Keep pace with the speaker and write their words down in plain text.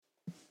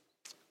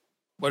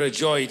What a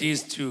joy it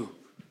is to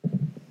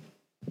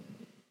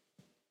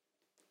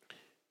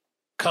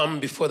come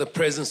before the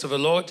presence of the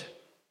Lord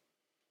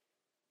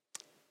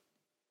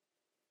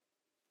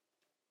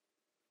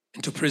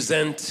and to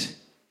present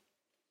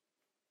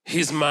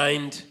His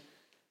mind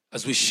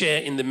as we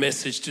share in the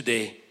message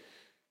today.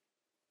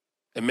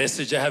 A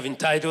message I have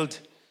entitled,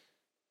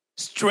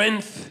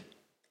 Strength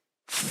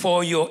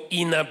for Your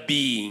Inner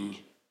Being.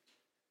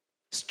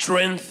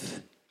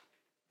 Strength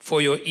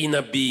for your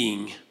inner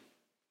being.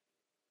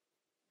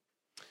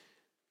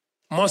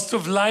 Most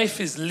of life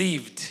is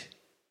lived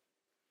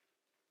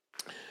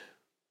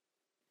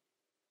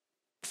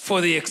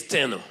for the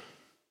external.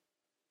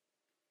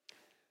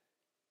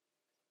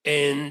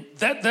 And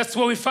that's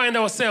where we find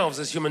ourselves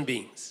as human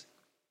beings.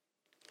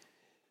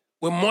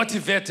 We're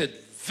motivated,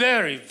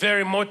 very,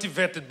 very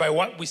motivated by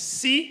what we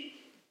see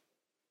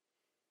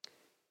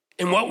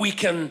and what we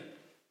can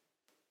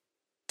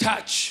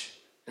touch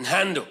and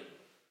handle,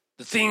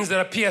 the things that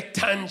appear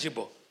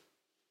tangible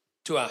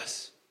to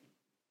us.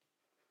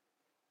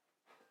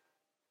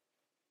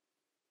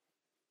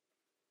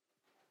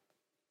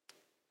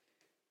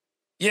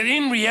 Yet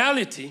in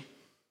reality,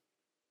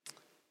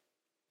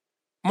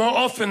 more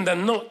often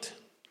than not,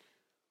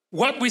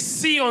 what we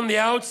see on the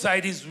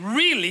outside is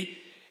really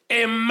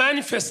a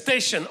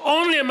manifestation,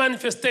 only a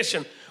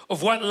manifestation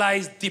of what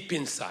lies deep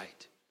inside.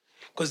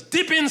 Because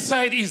deep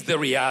inside is the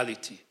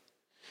reality.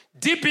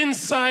 Deep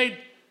inside,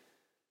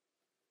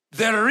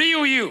 the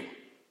real you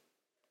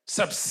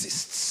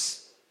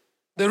subsists.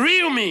 The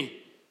real me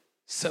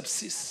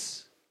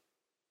subsists.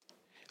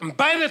 And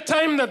by the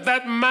time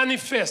that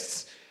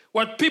manifests,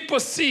 what people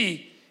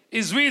see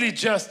is really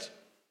just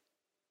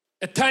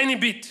a tiny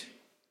bit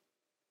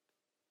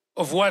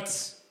of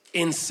what's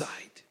inside.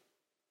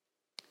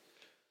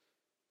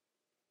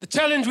 The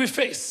challenge we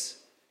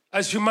face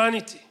as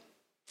humanity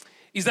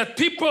is that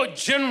people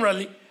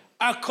generally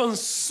are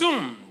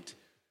consumed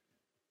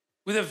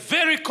with a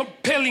very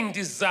compelling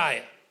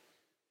desire,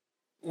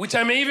 which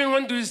I may even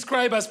want to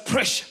describe as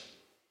pressure,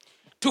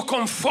 to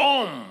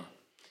conform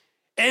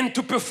and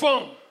to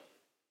perform,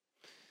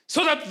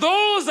 so that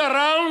those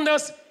around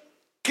us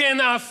can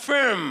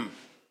affirm.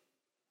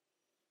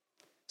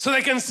 So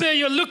they can say,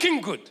 you're looking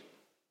good,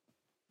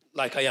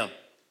 like I am.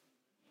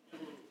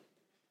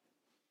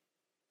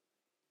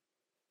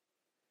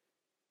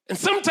 And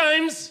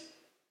sometimes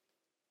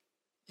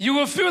you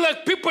will feel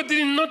like people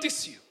didn't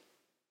notice you,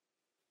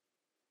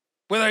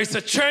 whether it's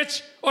at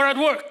church or at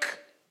work,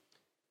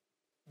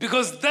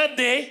 because that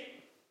day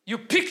you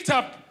picked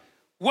up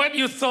what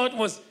you thought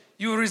was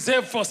you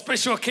reserved for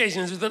special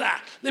occasions. You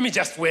thought, let me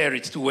just wear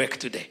it to work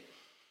today.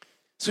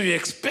 So you're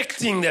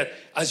expecting that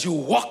as you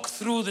walk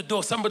through the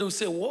door, somebody will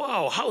say,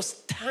 wow, how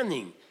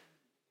stunning.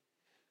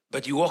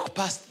 But you walk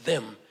past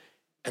them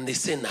and they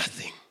say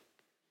nothing.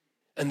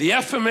 And the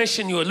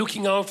affirmation you are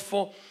looking out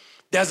for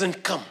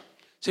doesn't come.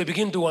 So you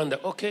begin to wonder,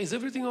 okay, is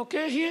everything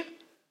okay here?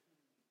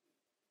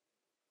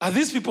 Are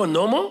these people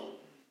normal?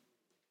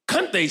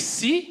 Can't they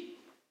see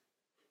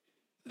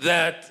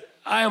that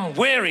I am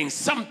wearing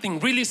something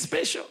really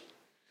special?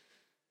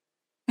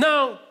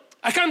 Now,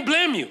 I can't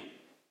blame you.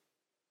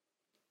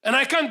 And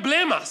I can't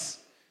blame us.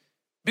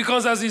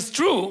 Because as is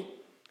true,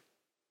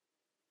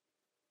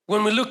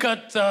 when we look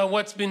at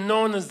what's been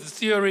known as the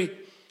theory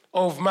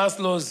of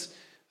Maslow's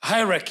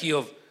hierarchy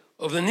of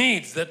the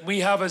needs that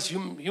we have as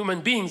human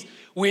beings,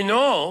 we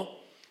know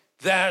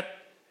that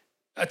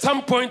at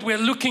some point we're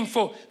looking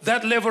for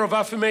that level of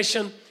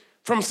affirmation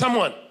from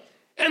someone.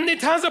 And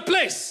it has a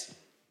place.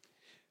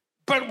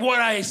 But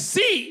what I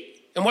see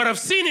and what I've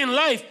seen in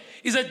life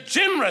is that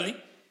generally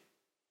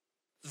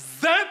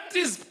that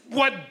is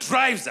what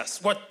drives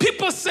us. What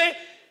people say,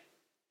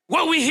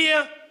 what we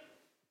hear,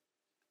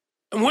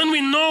 and when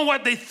we know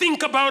what they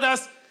think about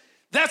us,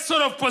 that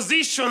sort of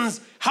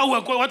positions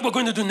what we're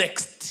going to do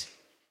next.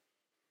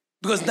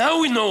 Because now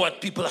we know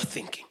what people are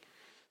thinking.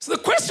 So the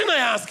question I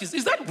ask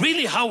is that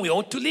really how we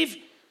ought to live?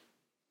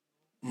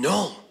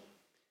 No,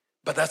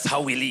 but that's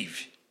how we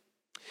live.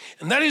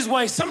 And that is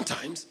why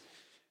sometimes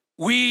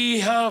we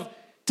have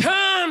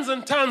tons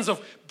and tons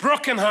of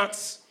broken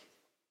hearts,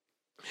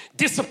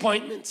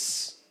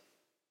 disappointments,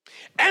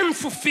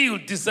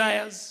 unfulfilled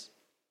desires,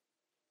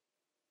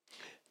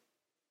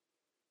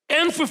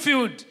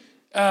 unfulfilled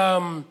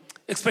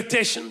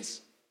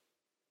expectations.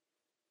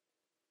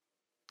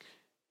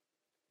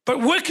 But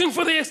working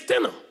for the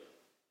external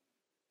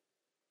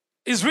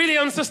is really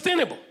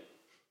unsustainable.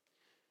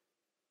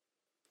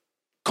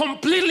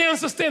 Completely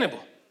unsustainable.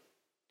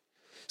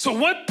 So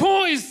what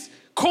Paul is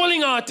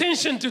calling our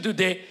attention to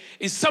today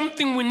is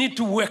something we need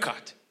to work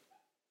at.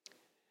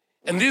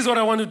 And this is what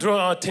I want to draw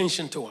our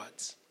attention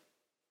towards.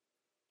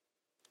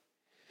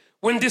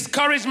 When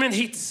discouragement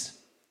hits,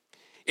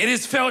 it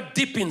is felt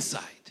deep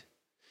inside.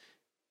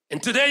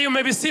 And today you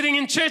may be sitting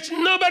in church,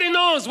 nobody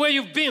knows where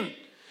you've been.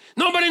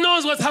 Nobody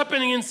knows what's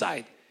happening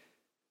inside.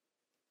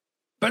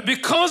 But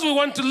because we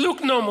want to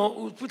look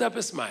normal, we'll put up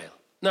a smile.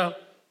 Now,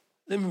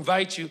 let me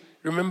invite you.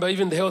 Remember,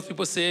 even the health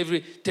people say every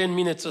 10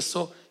 minutes or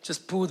so,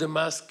 just pull the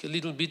mask a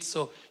little bit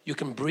so you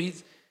can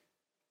breathe.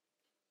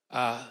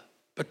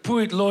 but pull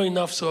it low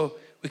enough so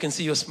we can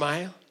see your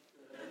smile.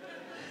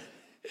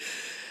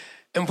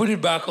 And put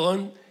it back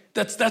on.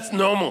 That's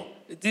normal.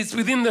 It's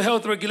within the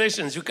health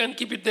regulations. You can't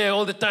keep it there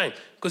all the time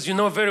because you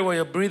know very well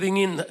you're breathing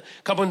in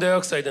carbon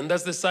dioxide, and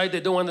that's the side they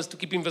don't want us to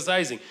keep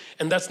emphasizing,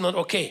 and that's not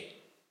okay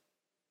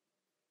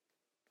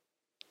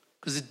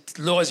because it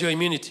lowers your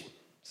immunity.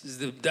 This is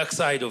the dark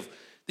side of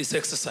this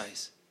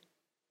exercise,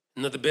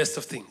 not the best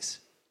of things.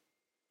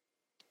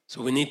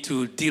 So we need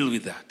to deal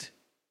with that.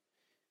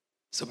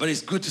 So, but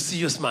it's good to see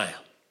your smile.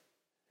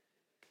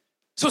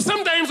 So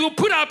sometimes we'll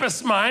put up a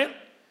smile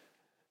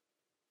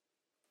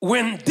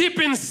when deep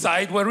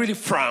inside we're really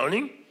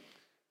frowning,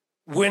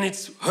 when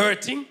it's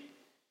hurting,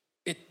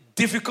 it's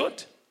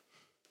difficult.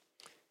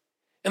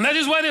 And that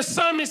is why the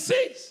psalmist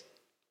says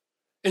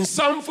in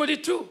Psalm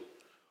 42,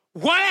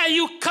 why are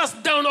you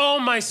cast down, all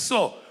my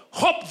soul?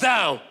 Hope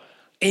thou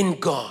in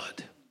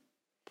God.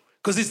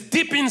 Because it's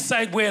deep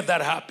inside where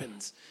that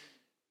happens,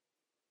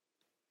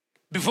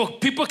 before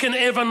people can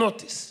ever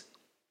notice.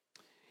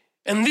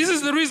 And this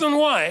is the reason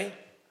why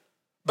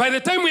by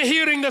the time we're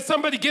hearing that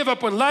somebody gave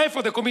up on life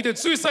or they committed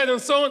suicide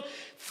and so on,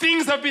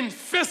 things have been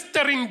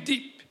festering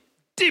deep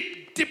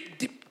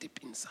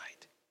inside.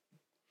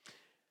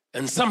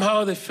 And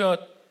somehow they felt,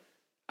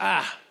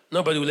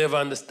 nobody will ever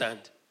understand.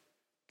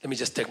 Let me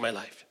just take my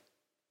life.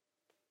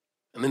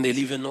 And then they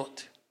leave a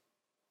note.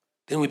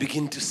 Then we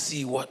begin to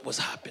see what was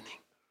happening.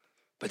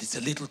 But it's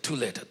a little too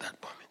late at that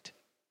moment.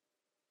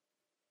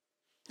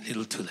 A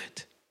little too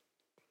late.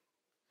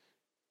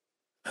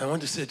 I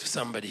want to say to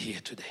somebody here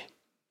today,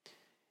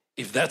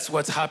 if that's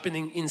what's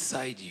happening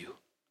inside you,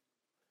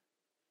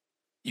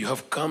 you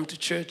have come to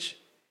church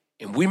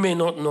and we may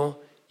not know,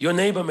 your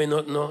neighbor may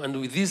not know, and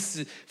with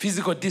this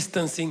physical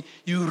distancing,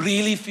 you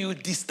really feel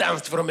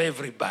distanced from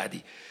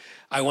everybody.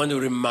 I want to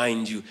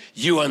remind you,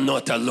 you are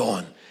not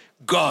alone.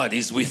 God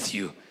is with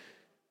you.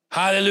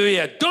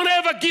 Hallelujah. Don't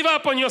ever give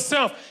up on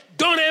yourself.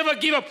 Don't ever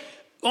give up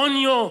on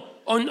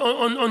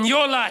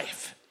your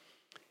life.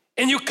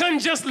 And you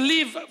can't just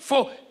live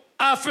for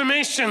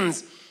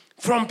affirmations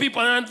from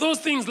people. And those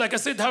things, like I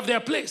said, have their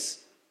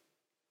place.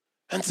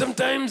 And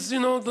sometimes,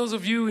 those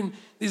of you in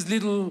these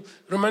little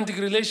romantic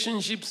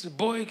relationships,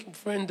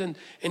 boyfriend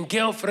and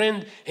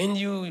girlfriend, and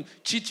you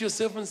cheat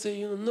yourself and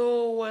say,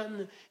 no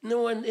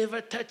one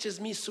ever touches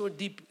me so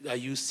deep. Are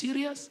you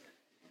serious?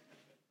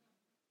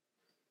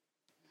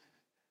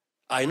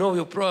 I know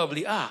you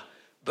probably are,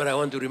 but I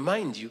want to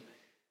remind you,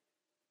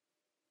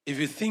 if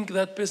you think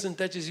that person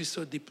touches you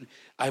so deeply,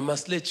 I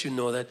must let you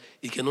know that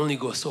it can only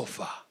go so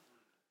far.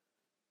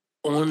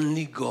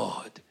 Only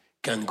God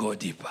can go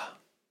deeper.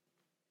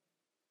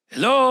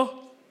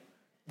 Hello?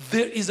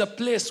 There is a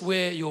place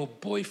where your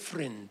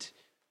boyfriend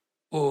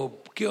or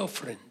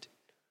girlfriend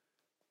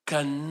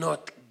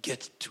cannot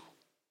get to.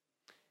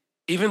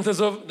 Even for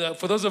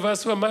those of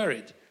us who are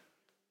married,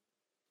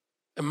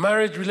 a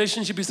marriage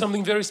relationship is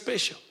something very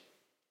special.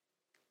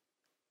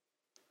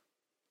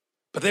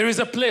 But there is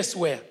a place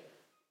where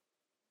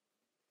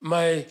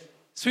my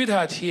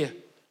sweetheart here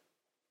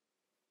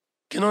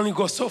can only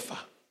go so far.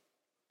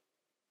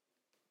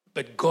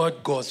 But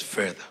God goes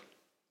further.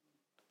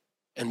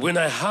 And when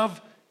I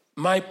have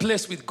my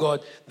place with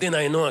God, then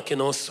I know I can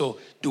also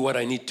do what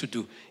I need to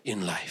do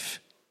in life.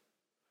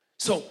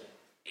 So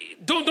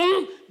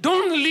don't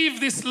live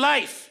this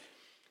life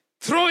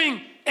throwing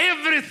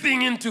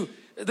everything into.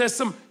 There's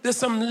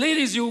some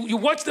ladies, you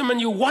watch them and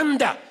you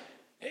wonder,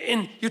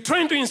 and you're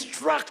trying to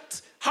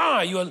instruct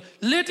her. You're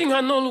letting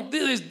her know, look,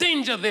 there is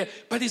danger there.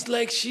 But it's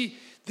like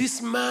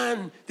this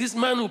man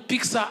who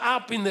picks her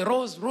up in the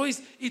Rolls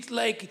Royce, it's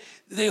like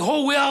the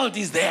whole world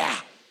is there.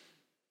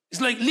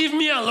 It's like, leave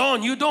me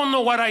alone. You don't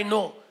know what I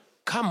know.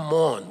 Come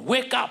on,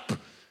 wake up.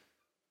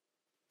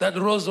 That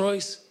Rolls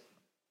Royce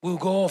will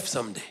go off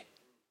someday.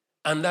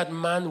 And that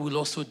man will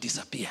also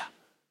disappear.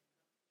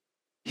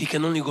 He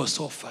can only go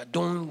so far.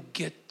 Don't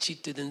get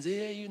cheated and say,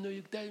 hey,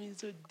 you dive me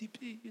so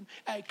deeply.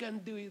 I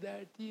can't do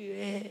without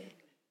you.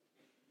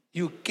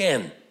 You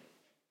can.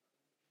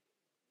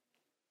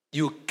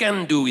 You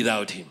can do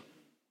without him.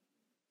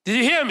 Did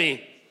you hear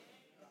me?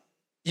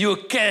 You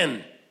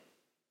can.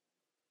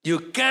 You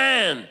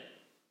can.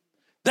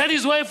 That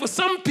is why for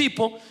some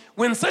people,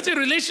 when such a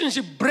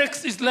relationship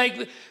breaks, it's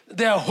like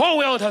their whole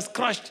world has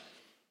crashed.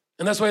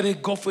 And that's why they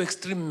go for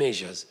extreme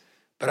measures.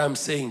 But I'm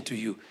saying to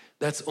you,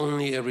 that's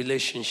only a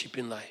relationship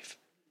in life.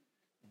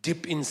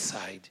 Deep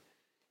inside,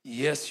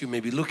 yes, you may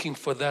be looking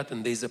for that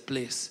and there's a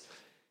place.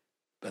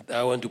 But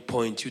I want to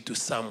point you to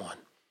someone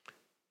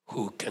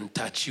who can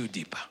touch you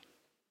deeper.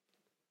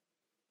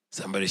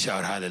 Somebody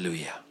shout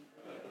hallelujah.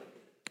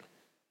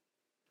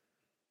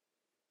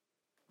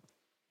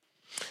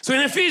 So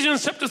in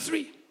Ephesians chapter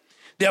 3,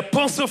 the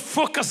apostle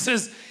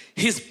focuses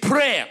his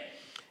prayer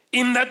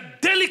in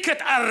that delicate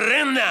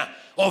arena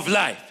of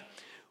life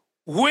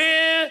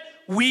where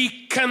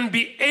we can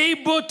be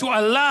able to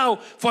allow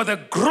for the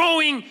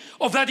growing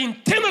of that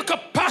internal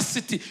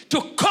capacity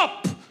to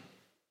cope.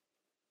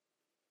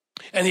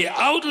 And he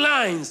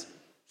outlines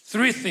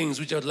 3 things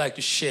which I'd like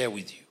to share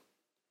with you.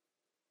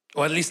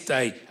 Or at least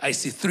I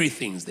see three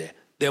things there.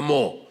 There are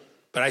more,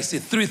 but I see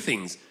three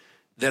things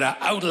that are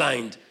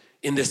outlined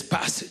in this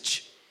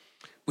passage,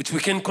 which we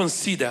can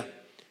consider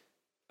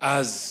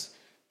as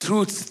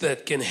truths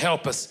that can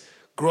help us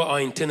grow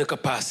our internal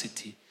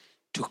capacity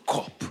to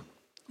cope.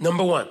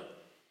 Number one,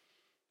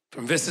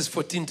 from verses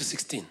 14 to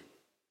 16,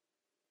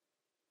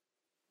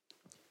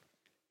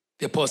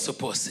 the Apostle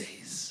Paul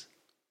says,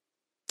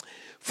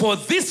 "For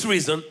this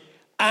reason,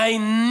 I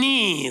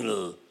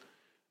kneel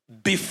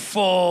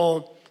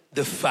before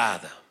the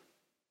Father."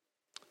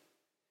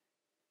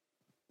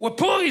 What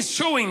Paul is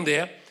showing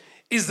there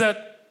is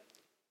that,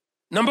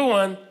 number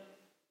one,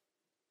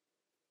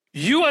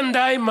 you and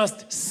I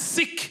must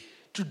seek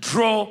to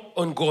draw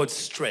on God's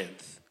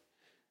strength.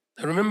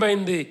 I remember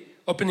in the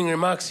opening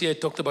remarks here, I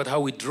talked about how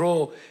we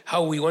draw,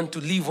 how we want to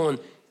live on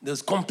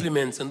those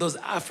compliments and those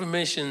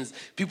affirmations.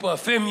 People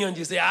affirm you and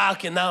you say,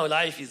 okay, now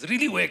life is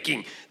really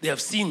working. They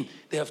have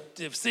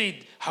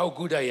said how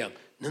good I am.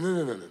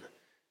 No.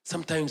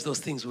 Sometimes those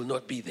things will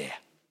not be there.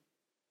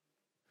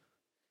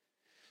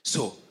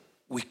 So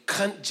we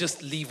can't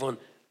just live on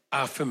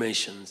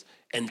affirmations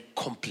and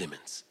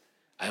compliments.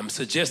 I am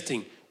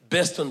suggesting,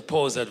 based on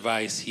Paul's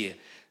advice here,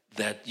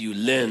 that you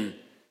learn,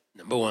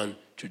 number one,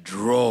 to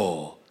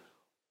draw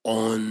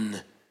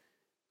on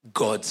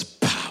God's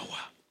power.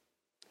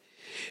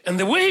 And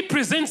the way he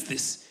presents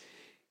this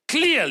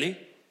clearly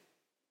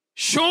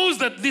shows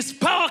that this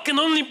power can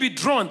only be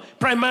drawn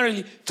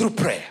primarily through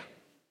prayer.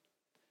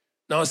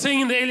 Now, I was saying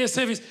in the earlier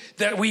service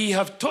that we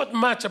have taught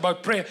much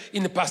about prayer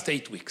in the past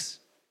 8 weeks.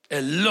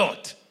 A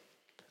lot.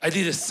 I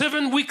did a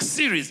 7-week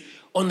series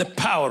on the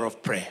power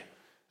of prayer.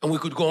 And we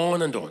could go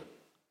on and on.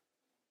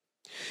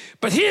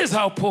 But here's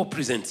how Paul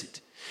presents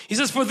it. He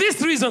says, "For this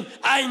reason,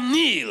 I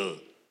kneel."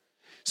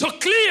 So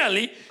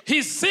clearly,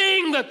 he's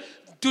saying that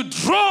to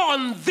draw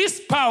on this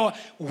power,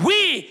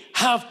 we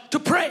have to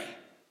pray.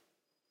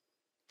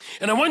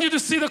 And I want you to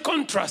see the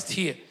contrast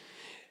here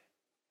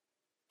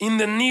in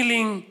the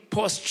kneeling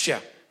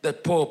posture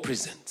that Paul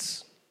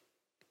presents.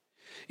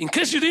 In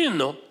case you didn't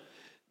know,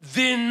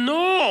 the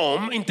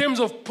norm in terms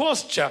of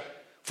posture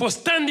for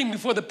standing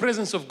before the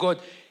presence of God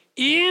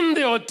in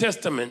the Old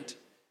Testament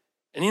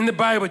and in the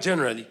Bible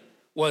generally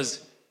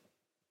was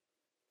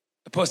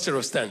a posture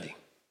of standing.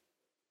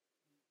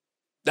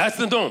 That's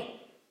the norm.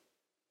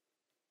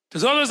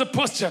 There's always a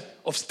posture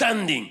of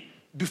standing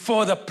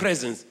before the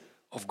presence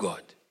of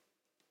God.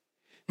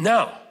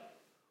 Now,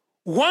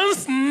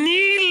 once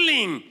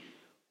kneeling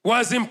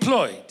was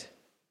employed,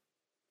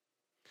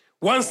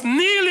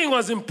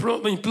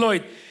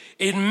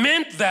 it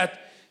meant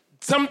that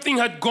something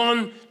had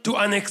gone to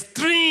an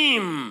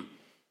extreme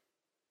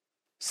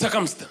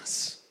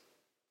circumstance.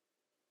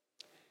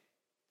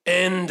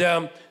 And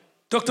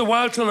Dr.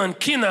 Walton and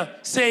Kinner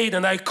said,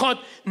 and I quote,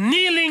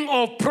 "Kneeling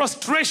or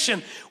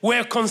prostration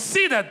were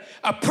considered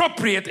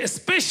appropriate,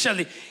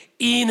 especially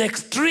in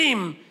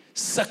extreme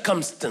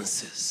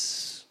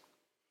circumstances."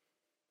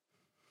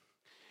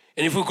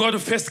 And if we go to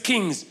 1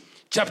 Kings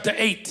chapter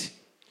 8,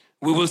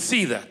 we will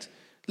see that.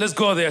 Let's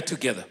go there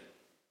together.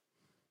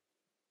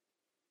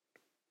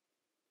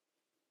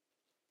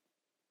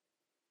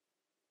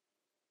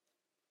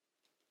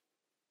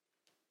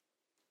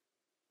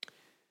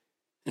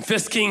 In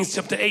 1 Kings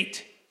chapter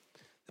 8,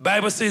 the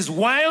Bible says,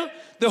 "While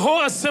the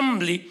whole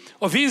assembly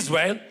of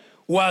Israel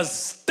was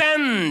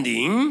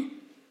standing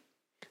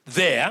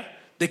there,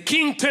 the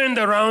king turned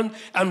around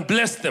and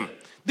blessed them."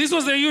 This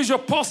was the usual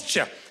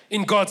posture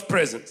in God's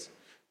presence.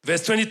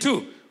 Verse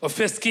 22 of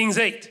 1 Kings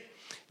 8.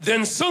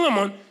 "Then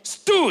Solomon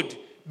stood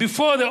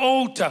before the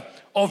altar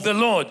of the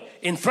Lord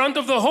in front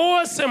of the whole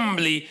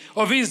assembly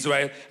of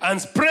Israel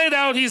and spread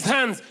out his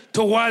hands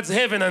towards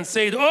heaven and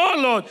said, 'Oh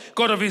Lord,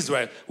 God of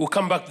Israel.'" We'll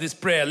come back to this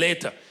prayer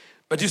later.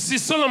 But you see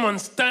Solomon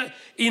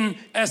in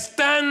a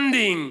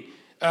standing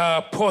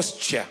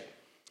posture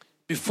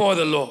before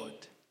the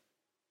Lord.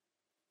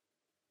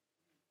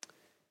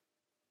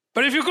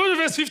 But if you go to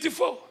verse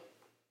 54,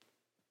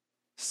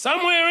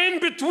 somewhere in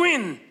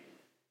between,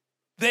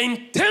 the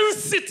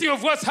intensity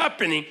of what's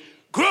happening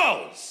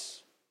grows.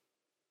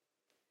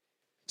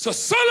 So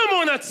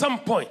Solomon at some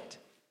point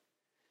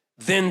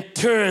then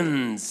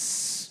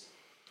turns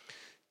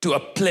to a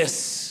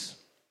place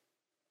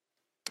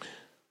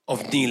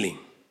of kneeling.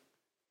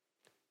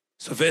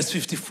 So verse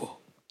 54.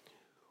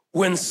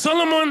 "When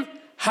Solomon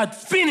had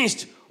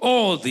finished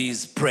all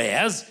these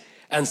prayers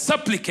and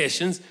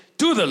supplications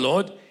to the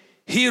Lord,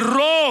 he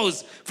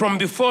rose from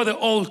before the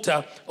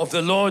altar of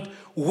the Lord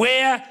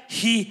where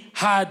he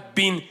had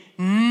been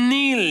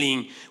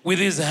kneeling with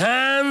his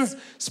hands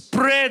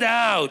spread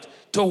out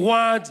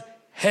towards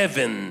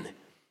heaven.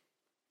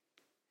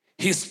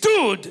 He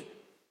stood,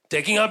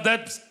 taking up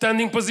that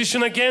standing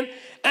position again,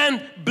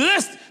 and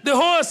blessed the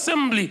whole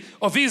assembly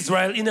of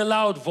Israel in a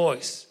loud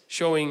voice,"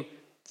 showing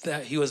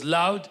that he was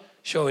loud,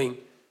 showing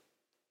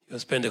he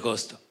was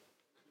Pentecostal.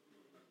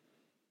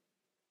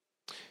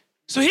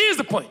 So here's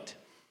the point.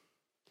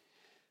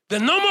 The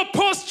normal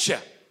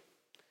posture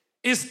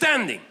is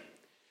standing.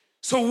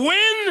 So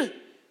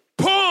when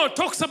Paul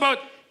talks about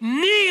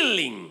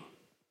kneeling,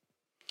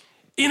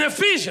 in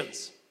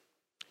Ephesians,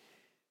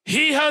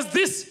 he has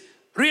this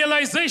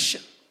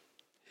realization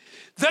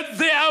that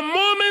there are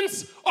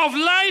moments of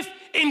life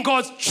in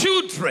God's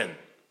children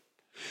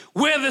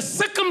where the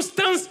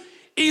circumstance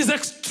is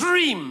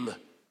extreme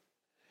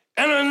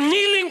and a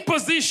kneeling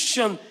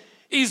position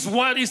is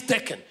what is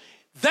taken.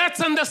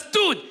 That's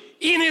understood.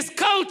 In his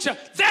culture,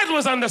 that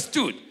was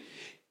understood.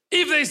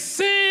 If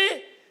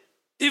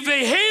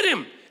they hate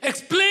him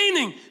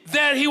explaining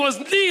that he was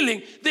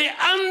kneeling, they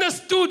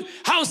understood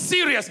how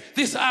serious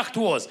this act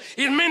was.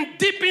 It meant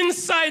deep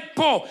inside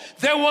Paul,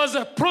 there was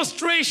a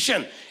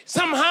prostration.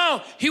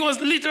 Somehow he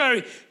was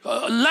literally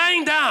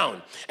lying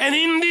down. And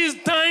in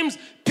these times,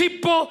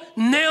 people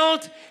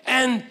knelt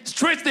and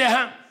stretched their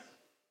hands.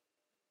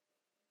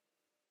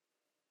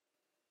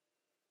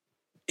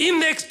 In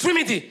the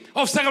extremity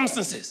of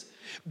circumstances.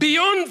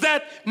 Beyond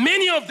that,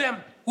 many of them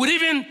would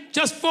even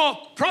just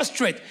fall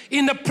prostrate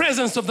in the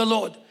presence of the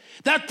Lord.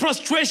 That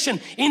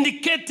prostration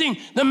indicating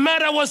the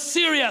matter was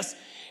serious.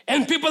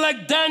 And people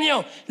like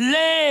Daniel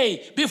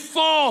lay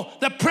before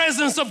the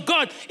presence of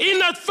God in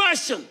that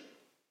fashion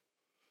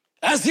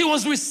as he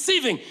was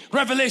receiving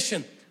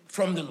revelation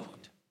from the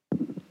Lord.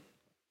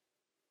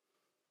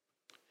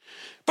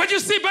 But you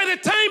see, by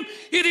the time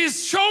it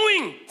is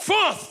showing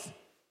forth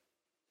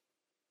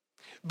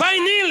by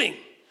kneeling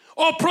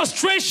or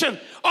prostration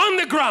on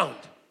the ground,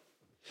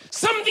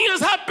 something has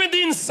happened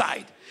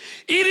inside.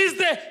 It is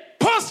the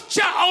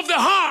posture of the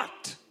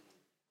heart.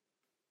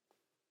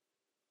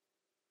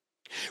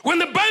 When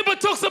the Bible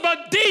talks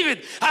about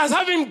David as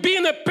having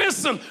been a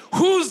person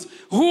whose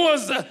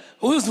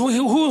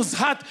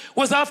heart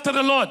was after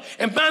the Lord,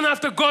 a man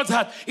after God's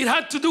heart, it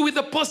had to do with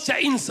the posture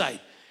inside.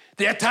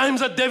 There are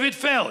times that David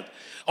failed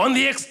on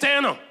the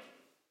external.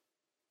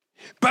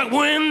 But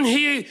when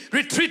he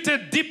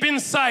retreated deep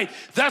inside,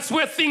 that's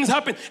where things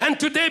happen. And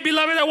today,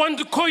 beloved, I want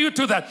to call you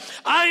to that.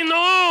 I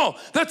know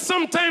that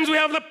sometimes we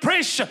have the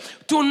pressure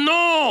to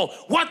know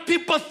what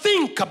people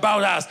think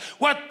about us,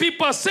 what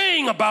people are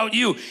saying about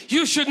you.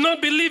 You should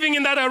not be living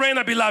in that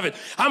arena, beloved.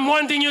 I'm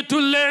wanting you to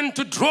learn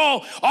to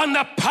draw on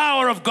the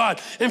power of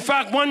God. In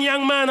fact, one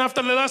young man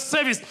after the last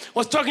service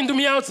was talking to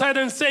me outside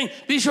and saying,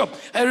 Bishop,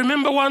 I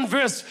remember one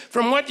verse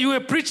from what you were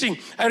preaching.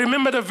 I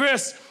remember the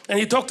verse. And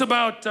he talked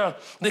about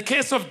the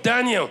case of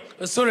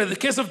the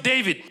case of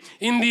David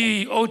in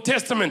the Old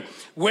Testament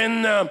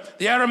when the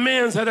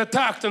Arameans had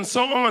attacked and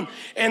so on,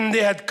 and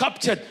they had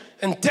captured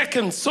and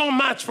taken so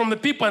much from the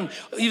people, and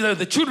either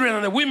the children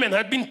and the women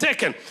had been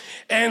taken.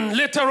 And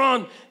later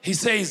on, he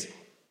says,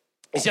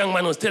 this young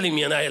man was telling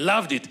me, and I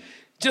loved it,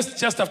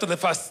 just after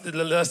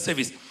the last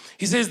service.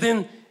 He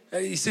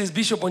says,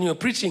 Bishop, when you were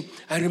preaching,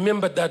 I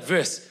remembered that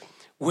verse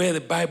where the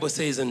Bible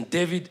says, and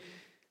David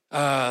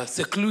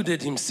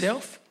secluded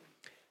himself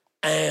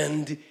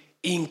and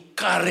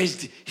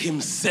encouraged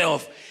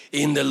himself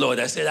in the Lord.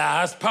 I said,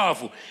 that's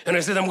powerful. And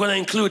I said, I'm going to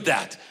include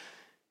that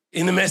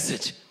in the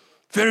message.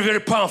 Very, very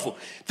powerful.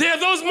 There are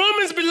those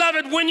moments,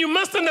 beloved, when you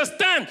must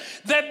understand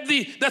that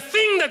the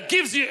thing that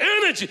gives you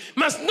energy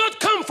must not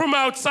come from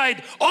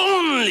outside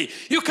only.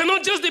 You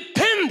cannot just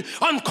depend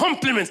on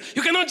compliments.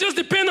 You cannot just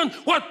depend on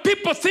what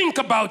people think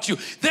about you.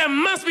 There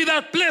must be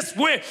that place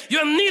where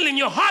you're kneeling,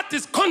 your heart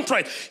is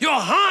contrite, your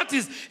heart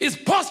is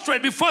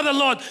prostrate before the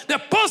Lord.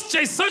 The posture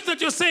is such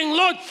that you're saying,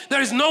 Lord,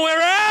 there is nowhere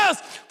else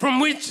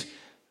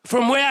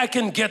from where I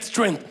can get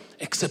strength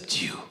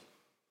except you.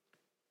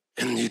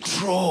 And you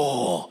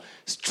draw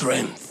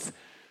strength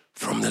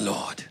from the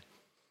Lord.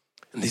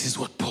 And this is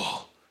what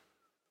Paul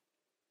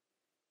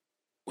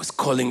was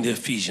calling the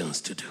Ephesians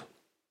to do.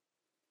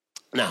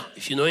 Now,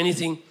 if you know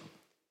anything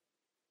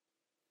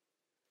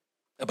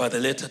about the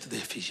letter to the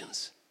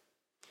Ephesians,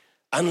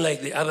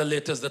 unlike the other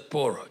letters that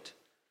Paul wrote,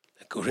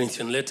 the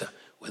Corinthian letter,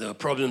 where there were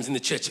problems in the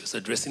church, he was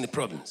addressing the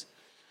problems.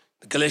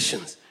 The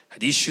Galatians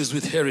had issues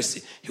with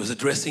heresy, he was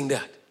addressing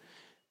that.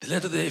 The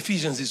letter to the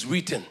Ephesians is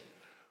written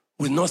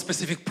with no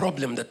specific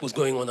problem that was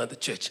going on at the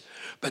church,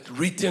 but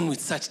written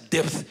with such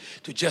depth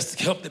to just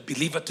help the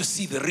believer to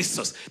see the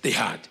resource they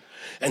had.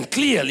 And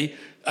clearly,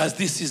 as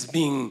this is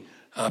being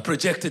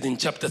projected in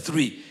chapter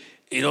 3,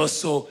 it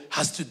also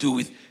has to do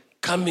with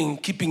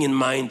keeping in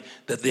mind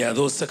that there are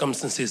those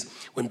circumstances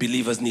when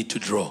believers need to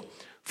draw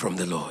from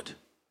the Lord.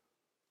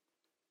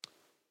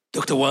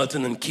 Dr.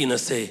 Walton and Keener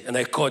say, and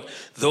I quote,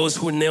 those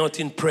who knelt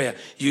in prayer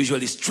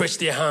usually stretch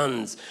their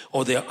hands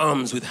or their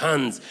arms with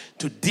hands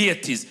to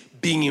deities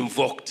being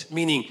invoked,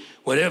 meaning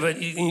whatever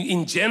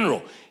in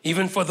general,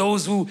 even for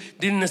those who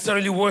didn't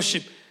necessarily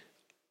worship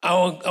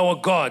our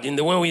God in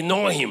the way we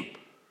know him,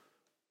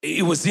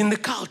 it was in the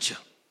culture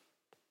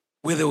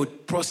where they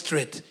would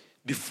prostrate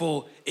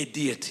before a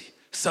deity.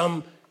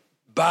 Some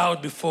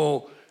bowed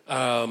before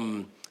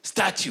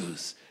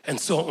statues and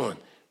so on.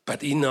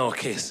 But in our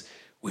case,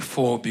 we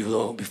fall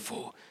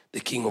before the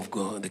King of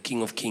God, the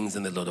King of Kings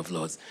and the Lord of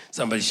Lords.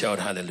 Somebody shout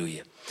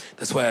hallelujah.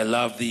 That's why I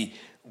love the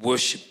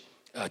worship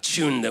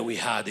tune that we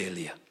had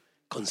earlier,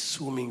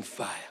 consuming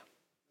fire.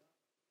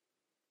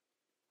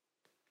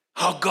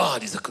 Our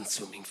God is a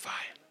consuming fire.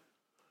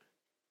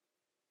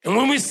 And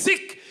when we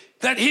seek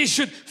that he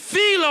should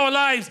fill our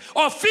lives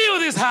or fill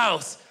this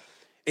house,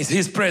 it's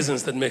his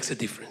presence that makes a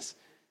difference.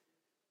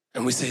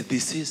 And we say,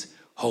 this is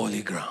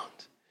holy ground.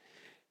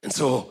 And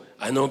so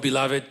I know,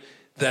 beloved,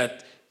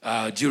 that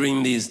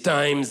during these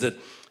times that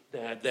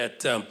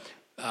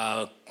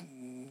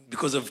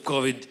because of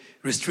COVID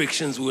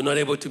restrictions, we were not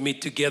able to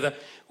meet together.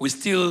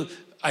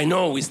 I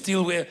know we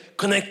still were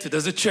connected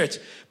as a church,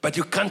 but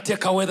you can't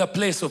take away the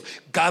place of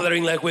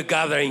gathering like we're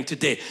gathering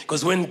today.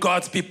 Because when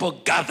God's people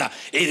gather,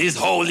 it is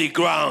holy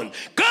ground.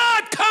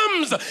 God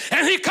comes,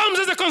 and he comes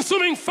as a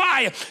consuming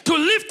fire to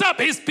lift up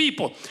his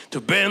people,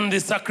 to burn the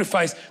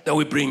sacrifice that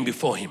we bring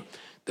before him.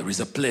 There is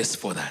a place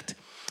for that.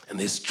 And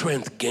there's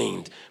strength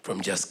gained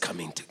from just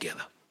coming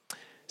together.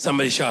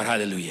 Somebody shout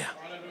hallelujah.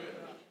 Hallelujah.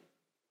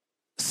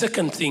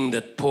 Second thing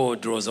that Paul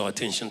draws our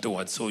attention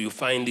towards. So you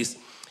find this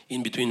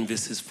in between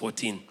verses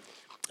 14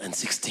 and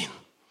 16.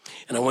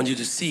 And I want you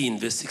to see in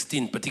verse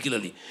 16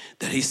 particularly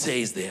that he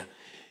says there.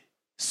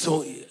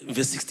 So in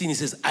verse 16 he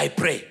says, I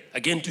pray.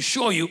 Again, to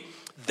show you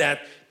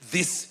that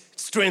this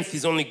strength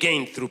is only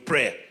gained through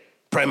prayer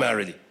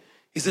primarily.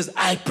 He says,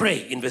 I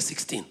pray in verse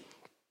 16.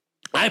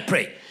 I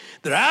pray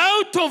that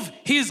out of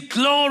his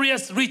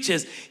glorious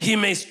riches he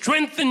may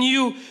strengthen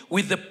you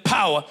with the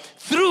power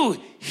through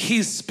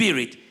his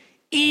Spirit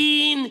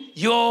in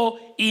your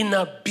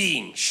inner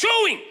being.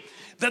 Showing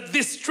that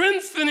this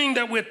strengthening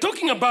that we're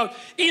talking about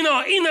in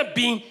our inner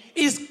being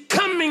is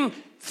coming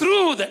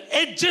through the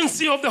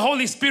agency of the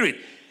Holy Spirit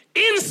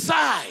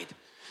inside.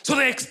 So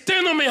the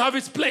external may have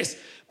its place,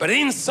 but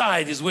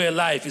inside is where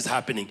life is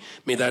happening.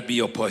 May that be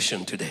your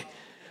portion today.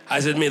 I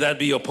said, may that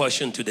be your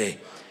portion today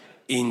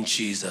in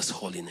Jesus'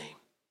 holy name.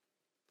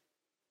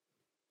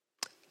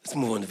 Let's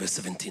move on to verse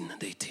 17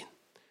 and 18.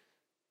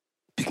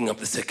 Picking up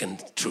the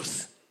second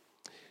truth.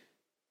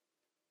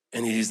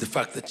 And it is the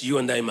fact that you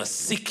and I must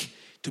seek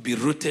to be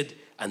rooted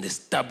and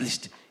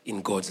established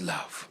in God's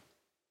love.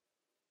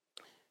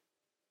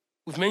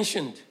 We've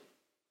mentioned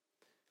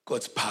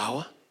God's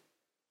power,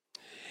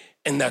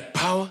 and that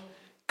power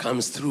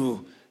comes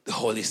through the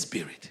Holy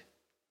Spirit.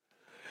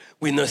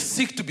 We must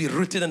seek to be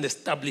rooted and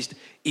established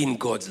in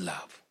God's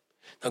love.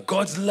 Now,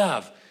 God's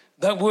love,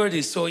 that word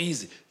is so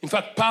easy. In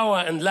fact, power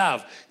and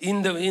love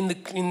in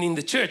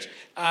the church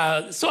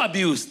are so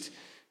abused.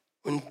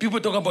 When people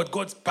talk about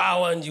God's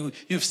power, and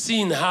you've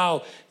seen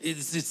how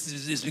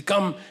it's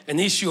become an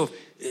issue of,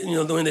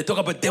 when they talk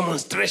about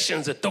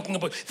demonstrations, they're talking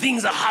about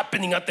things are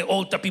happening at the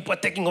altar. People are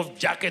taking off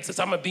jackets,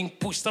 some are being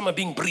pushed, some are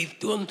being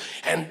breathed on,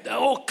 and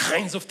all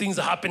kinds of things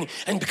are happening,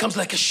 and it becomes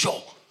like a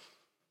show.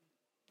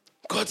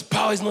 God's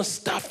power is not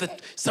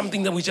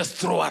something that we just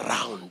throw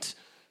around.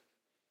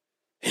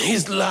 And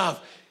his love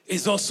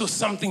is also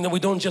something that we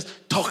don't just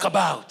talk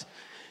about.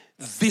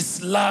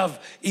 This love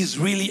is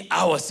really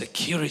our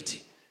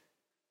security.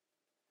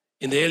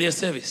 In the earlier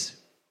service,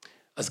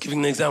 I was giving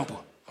an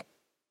example,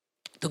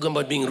 talking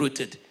about being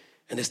rooted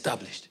and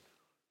established.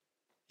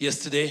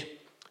 Yesterday,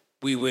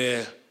 we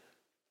were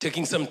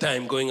taking some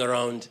time going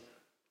around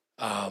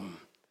our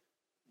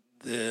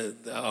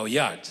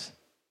yards.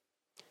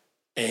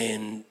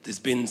 And there's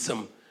been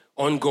some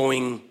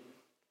ongoing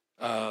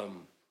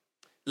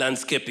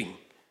landscaping.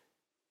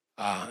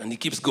 And it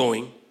keeps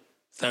going,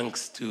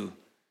 thanks to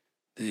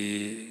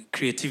the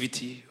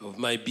creativity of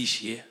my bish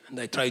here. And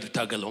I try to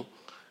tag along.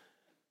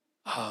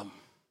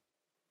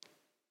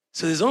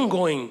 So there's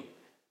ongoing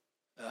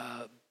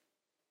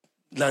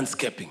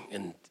landscaping,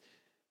 and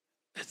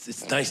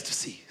it's nice to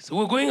see. So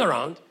we're going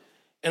around,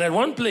 and at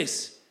one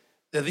place,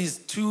 there are these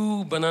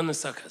 2 banana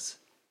suckers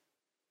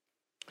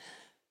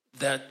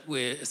that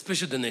were a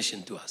special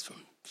donation to us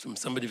from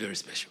somebody very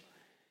special.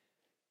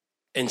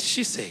 And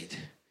she said,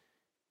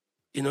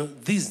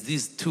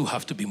 these 2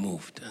 have to be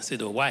moved. I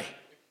said, oh, why?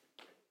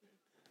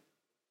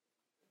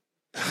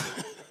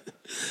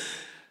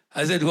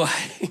 I said, why?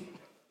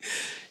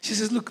 She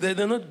says, look, they're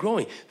not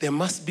growing. There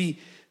must be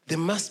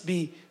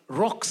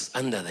rocks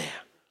under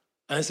there.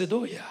 And I said,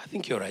 oh yeah, I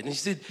think you're right. And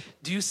she said,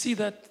 do you see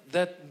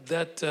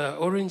that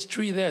orange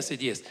tree there? I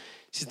said, yes.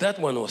 She said, that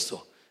one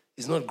also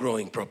is not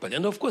growing properly.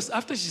 And of course,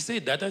 after she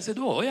said that, I said,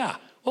 oh yeah,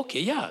 okay,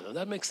 yeah,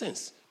 that makes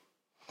sense.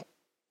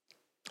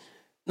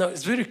 Now,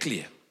 it's very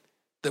clear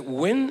that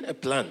when a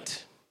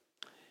plant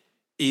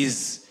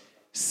is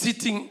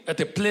sitting at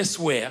a place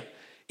where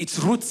its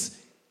roots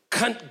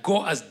can't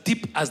go as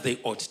deep as they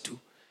ought to,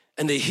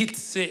 and they hit,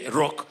 say, a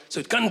rock, so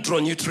it can't draw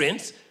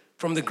nutrients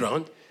from the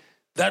ground,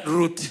 that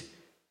root,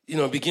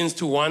 begins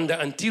to wander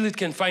until it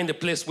can find a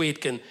place where it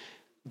can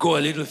go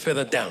a little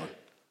further down.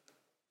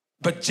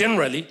 But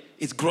generally,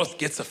 its growth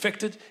gets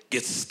affected,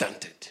 gets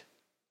stunted.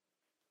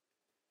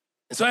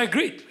 And so I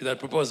agreed with that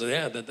proposal,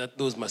 that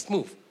those must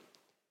move.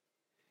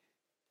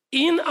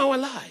 In our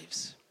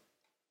lives,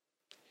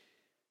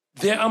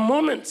 there are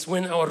moments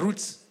when our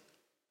roots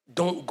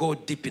don't go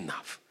deep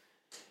enough.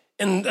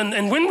 And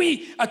when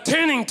we are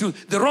turning to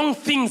the wrong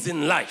things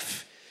in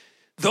life,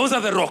 those are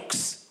the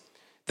rocks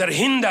that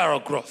hinder our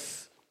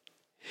growth.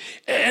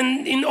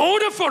 And in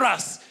order for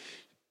us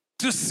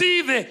to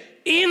see the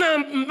inner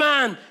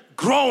man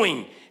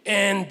growing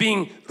and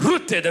being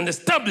rooted and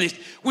established,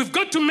 we've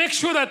got to make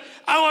sure that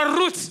our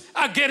roots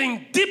are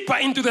getting deeper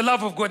into the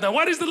love of God. Now,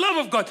 what is the love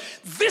of God?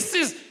 This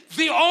is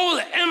the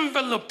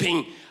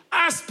all-enveloping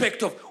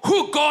aspect of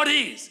who God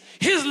is.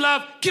 His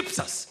love keeps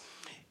us.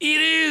 It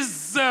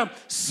is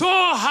so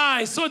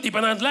high, so deep.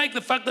 And I like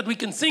the fact that we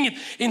can sing it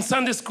in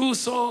Sunday school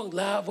song,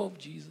 love of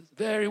Jesus.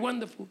 Very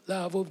wonderful,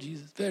 love of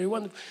Jesus, very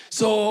wonderful.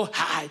 So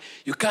high,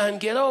 you can't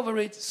get over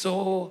it.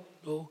 So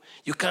low,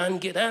 you can't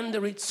get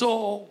under it.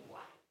 So wide,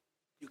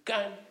 you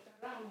can't get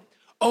around it.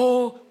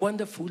 Oh,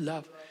 wonderful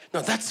love.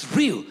 Now that's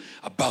real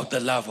about the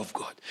love of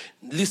God.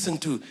 Listen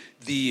to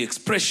the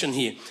expression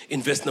here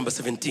in verse number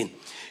 17.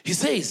 He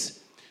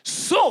says,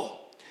 so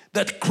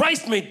that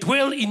Christ may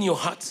dwell in your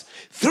hearts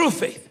through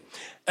faith.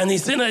 And he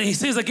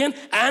says again,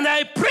 and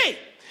I pray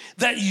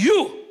that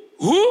you,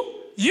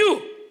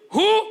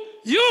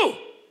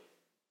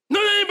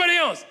 not anybody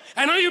else.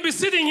 I know you'll be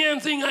sitting here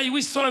and saying, I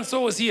wish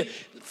so-and-so was here.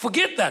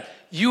 Forget that.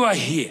 You are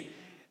here.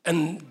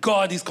 And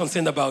God is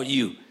concerned about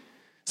you.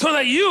 So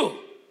that you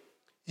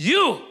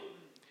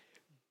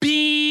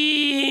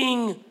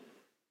being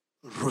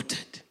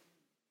rooted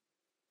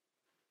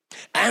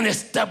and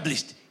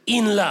established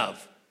in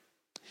love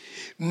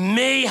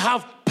may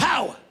have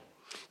power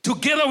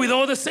together with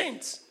all the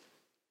saints.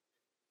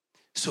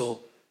 So,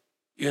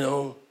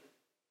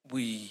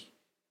 we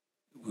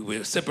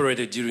were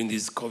separated during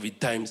these COVID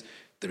times.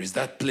 There is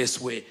that place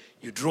where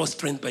you draw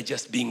strength by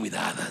just being with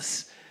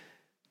others.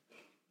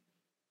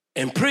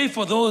 And pray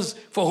for those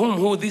for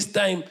who this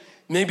time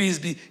maybe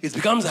it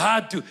becomes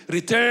hard to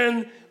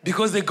return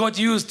because they got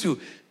used to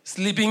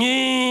sleeping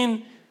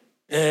in.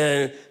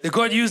 They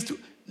got used to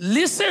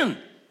listen.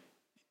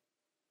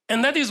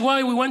 And that is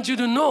why we want you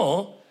to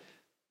know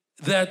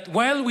that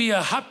while we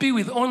are happy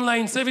with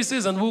online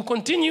services and we'll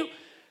continue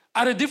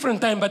at a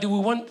different time, but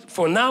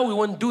for now, we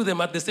won't do them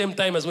at the same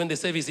time as when the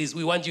service is.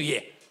 We want you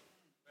here.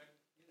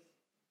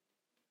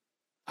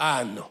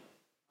 No.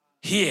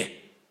 Here,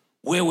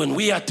 where when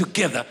we are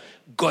together,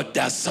 God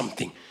does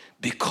something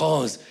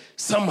because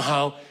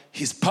somehow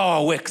his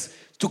power works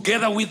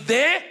together with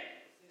the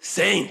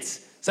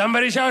saints.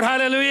 Somebody shout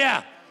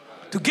hallelujah.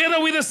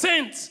 Together with the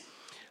saints.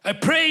 I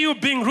pray you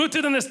being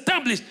rooted and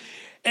established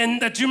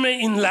and that you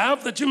may in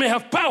love, that you may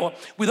have power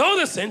with all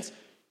the saints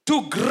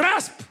to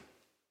grasp.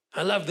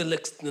 I love the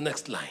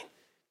next line.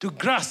 To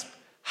grasp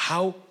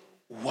how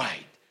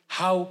wide,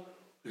 how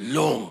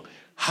long,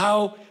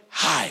 how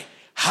high,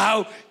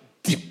 how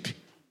deep.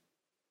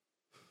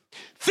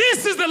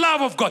 This is the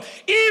love of God.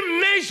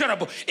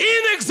 Immeasurable,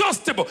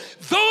 inexhaustible.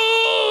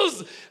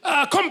 Those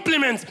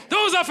compliments,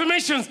 those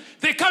affirmations,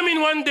 they come in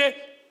one day,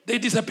 they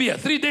disappear.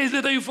 3 days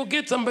later, you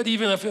forget somebody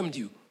even affirmed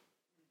you.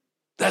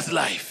 That's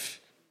life.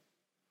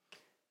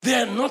 They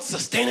are not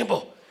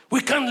sustainable.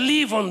 We can't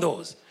live on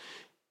those.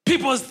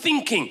 People's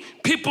thinking,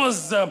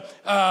 people's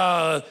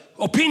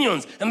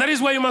opinions. And that is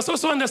why you must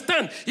also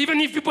understand, even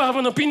if people have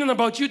an opinion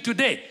about you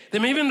today, they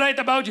may even write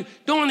about you,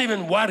 don't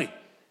even worry.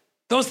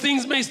 Those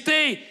things may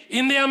stay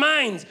in their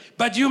minds,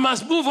 but you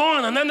must move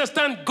on and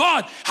understand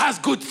God has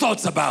good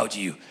thoughts about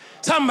you.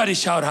 Somebody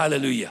shout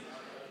hallelujah.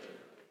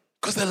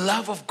 Because the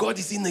love of God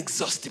is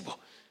inexhaustible.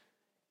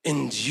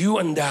 And you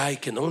and I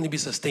can only be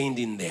sustained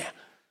in there.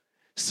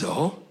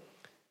 So,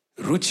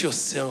 root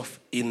yourself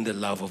in the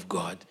love of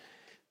God.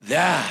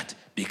 That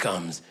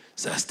becomes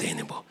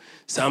sustainable.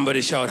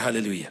 Somebody shout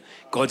hallelujah.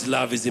 God's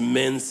love is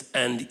immense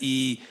and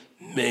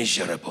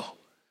immeasurable.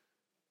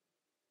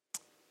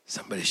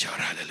 Somebody shout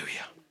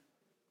hallelujah.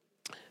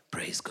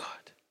 Praise God.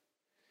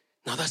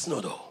 Now that's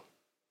not all.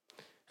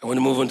 I want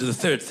to move on to the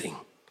third thing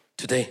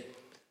today.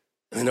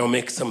 And then I'll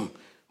make some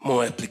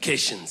more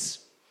applications.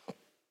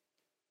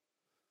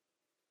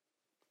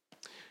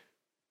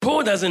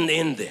 Paul doesn't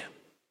end there.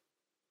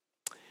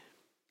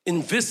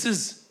 In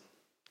verses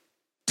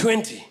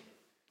 20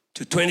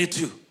 to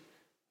 22,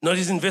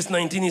 notice in verse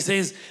 19 he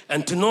says,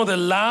 and to know the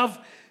love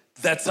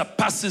that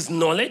surpasses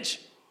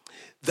knowledge,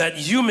 that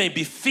you may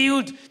be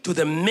filled to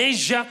the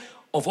measure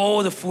of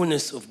all the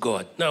fullness of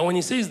God. Now, when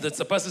he says that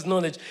surpasses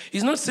knowledge,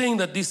 he's not saying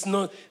that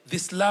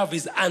this love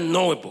is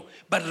unknowable,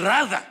 but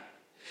rather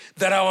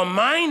that our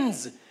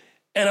minds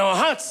and our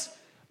hearts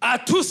are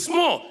too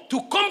small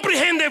to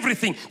comprehend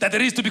everything that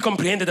there is to be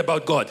comprehended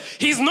about God.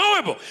 He's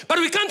knowable, but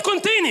we can't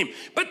contain him.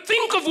 But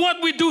think of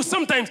what we do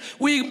sometimes.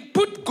 We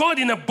put God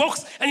in a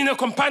box and in a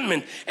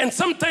compartment. And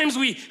sometimes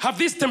we have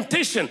this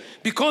temptation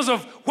because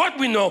of what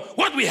we know,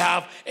 what we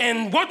have,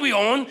 and what we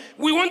own.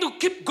 We want to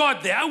keep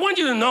God there. I want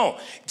you to know,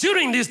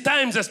 during these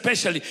times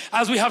especially,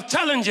 as we have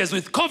challenges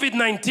with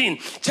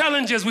COVID-19,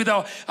 challenges with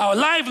our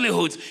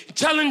livelihoods,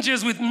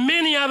 challenges with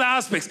many other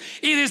aspects,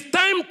 it is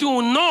time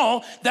to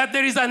know that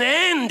there is an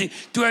end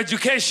to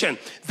education.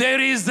 There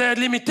is a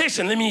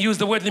limitation. Let me use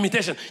the word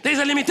limitation. There is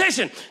a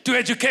limitation to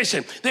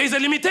education. There is a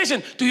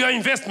limitation to your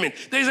investment.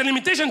 There is a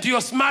limitation to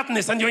your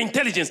smartness and your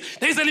intelligence.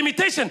 There is a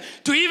limitation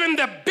to even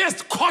the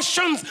best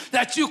cautions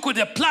that you could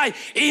apply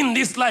in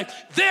this life.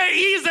 There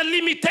is a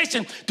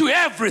limitation to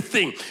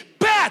everything.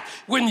 But that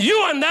when you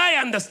and I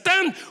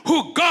understand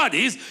who God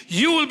is,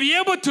 you will be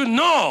able to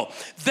know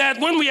that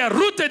when we are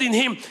rooted in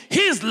Him,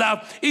 His love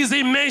is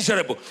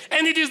immeasurable.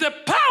 And it is the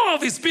power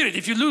of His Spirit.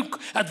 If you look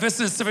at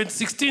verses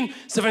 16,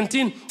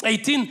 17,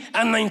 18,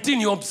 and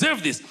 19, you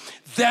observe this,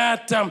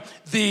 that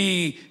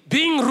the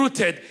being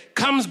rooted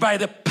comes by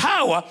the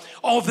power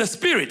of the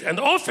Spirit. And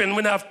often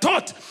when I've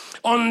taught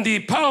on the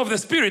power of the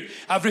Spirit,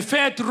 I've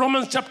referred to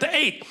Romans chapter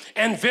 8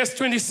 and verse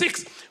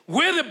 26,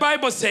 where the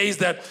Bible says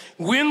that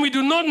when we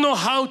do not know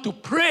how to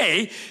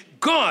pray,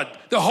 God,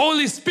 the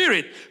Holy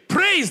Spirit,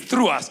 prays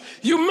through us.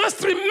 You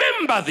must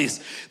remember this,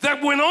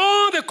 that when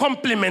all the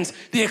compliments,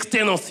 the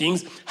external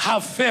things,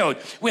 have failed,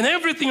 when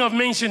everything I've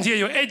mentioned here,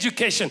 your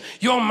education,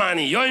 your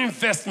money, your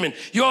investment,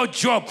 your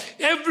job,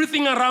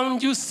 everything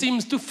around you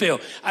seems to fail,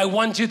 I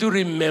want you to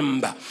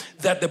remember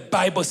that the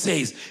Bible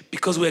says,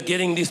 because we're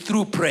getting this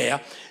through prayer,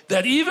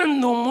 that even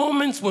in the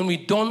moments when we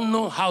don't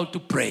know how to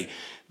pray,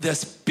 the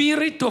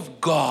Spirit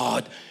of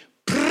God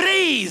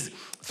prays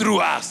through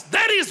us.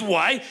 That is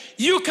why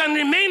you can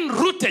remain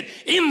rooted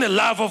in the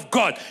love of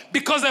God,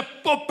 because the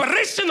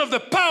operation of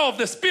the power of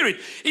the Spirit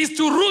is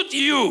to root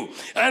you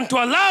and to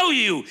allow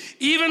you,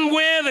 even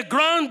where the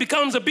ground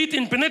becomes a bit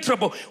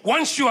impenetrable,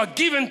 once you are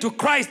given to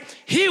Christ,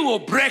 He will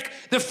break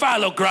the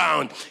fallow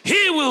ground.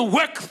 He will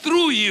work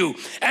through you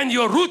and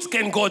your roots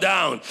can go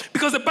down,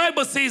 because the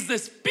Bible says the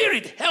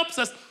Spirit helps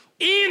us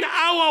in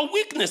our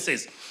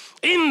weaknesses,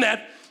 in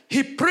that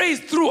He prays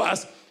through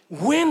us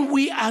when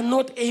we are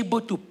not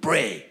able to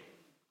pray.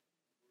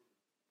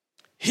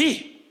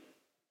 He,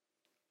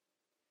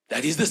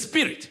 that is the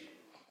Spirit,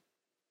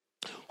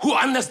 who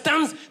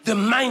understands the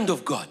mind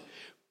of God,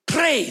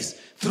 prays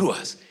through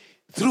us,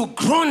 through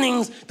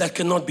groanings that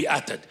cannot be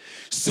uttered.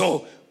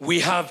 So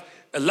we have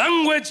a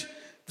language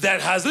that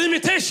has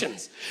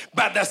limitations,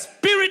 but the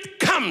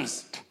Spirit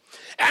comes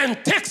and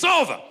takes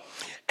over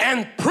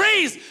and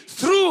prays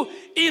through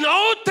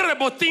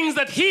inalterable things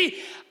that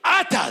He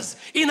utters,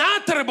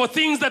 inutterable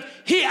things that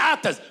He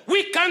utters.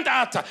 We can't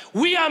utter.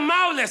 We are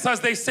mouthless, as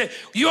they say.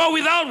 You are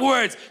without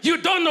words.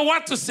 You don't know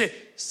what to say.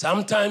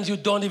 Sometimes you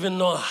don't even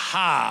know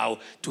how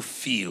to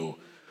feel,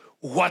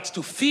 what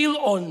to feel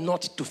or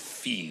not to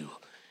feel.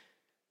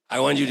 I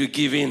want you to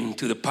give in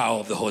to the power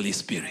of the Holy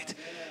Spirit,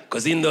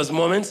 because in those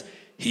moments,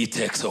 He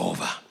takes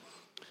over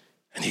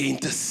and He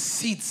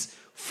intercedes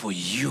for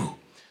you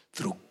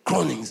through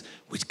groanings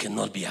which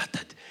cannot be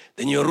uttered.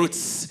 Then your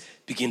roots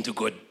begin to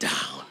go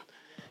down.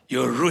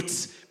 Your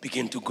roots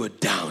begin to go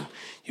down.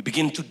 You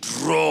begin to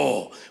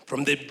draw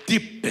from the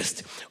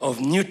deepest of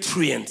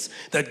nutrients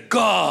that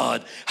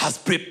God has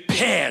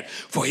prepared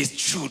for His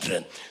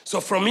children. So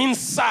from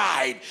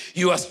inside,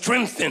 you are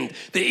strengthened.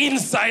 The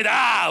inside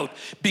out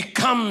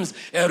becomes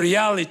a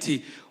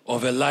reality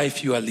of a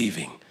life you are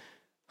living.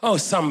 Oh,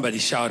 somebody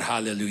shout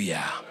hallelujah.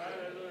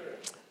 Hallelujah.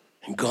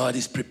 And God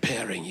is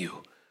preparing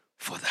you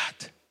for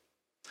that.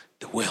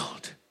 The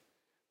world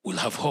will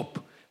have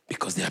hope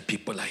because there are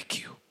people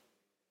like you.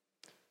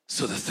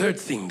 So the third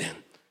thing then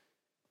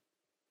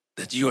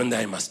that you and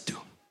I must do,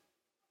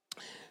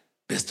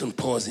 based on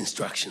Paul's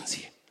instructions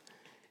here,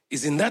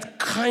 is in that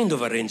kind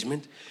of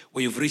arrangement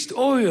where you've reached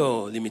all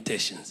your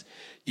limitations,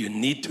 you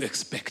need to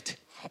expect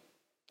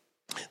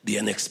the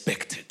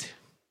unexpected.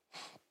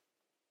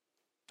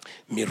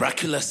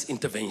 Miraculous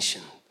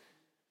intervention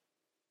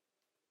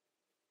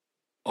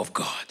of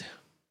God.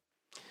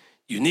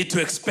 You need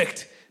to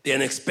expect the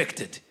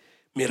unexpected,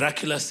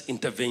 miraculous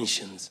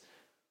interventions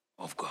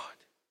of God.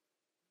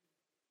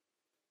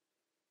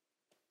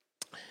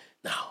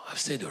 Now, I've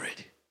said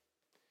already,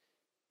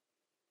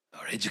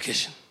 our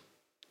education,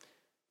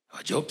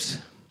 our jobs,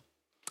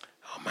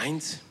 our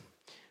minds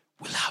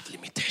will have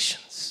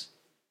limitations.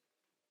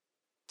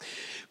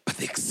 But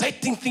the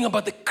exciting thing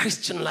about the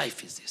Christian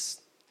life is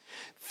this.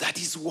 That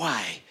is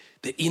why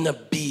the inner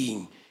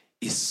being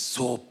is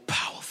so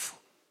powerful.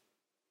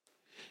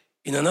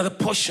 In another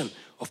portion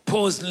of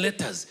Paul's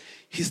letters,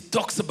 he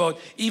talks about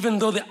even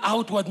though the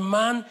outward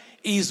man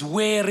is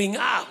wearing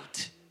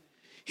out,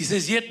 he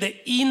says, yet the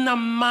inner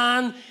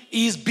man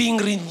is being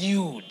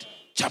renewed.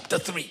 Chapter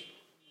 3.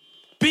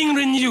 Being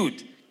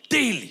renewed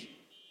daily.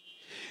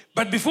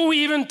 But before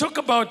we even talk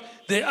about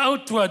the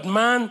outward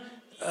man,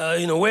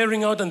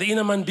 wearing out and the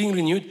inner man being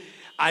renewed,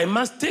 I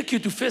must take you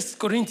to 1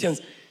 Corinthians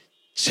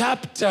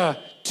chapter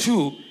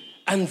 2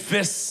 and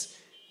verse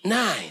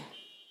 9.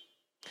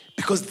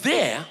 Because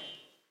there,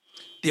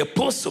 the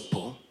Apostle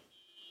Paul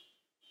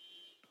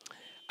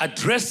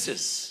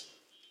addresses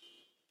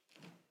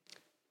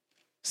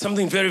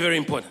something very, very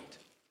important.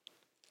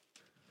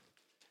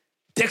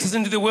 Takes us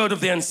into the world of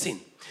the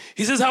unseen.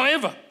 He says,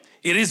 however,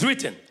 it is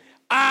written, no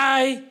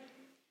eye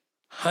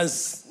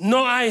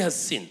has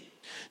seen,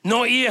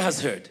 no ear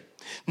has heard,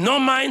 no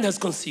mind has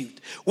conceived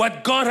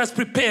what God has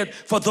prepared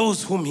for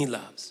those whom He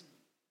loves.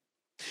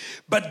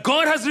 But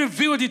God has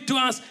revealed it to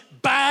us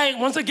by,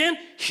 once again,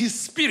 his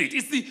Spirit.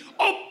 It's the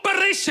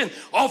operation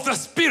of the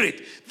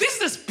Spirit. This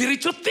is a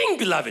spiritual thing,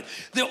 beloved.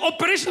 The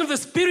operation of the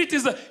Spirit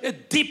is a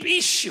deep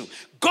issue.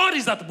 God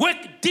is at work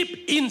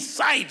deep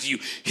inside you.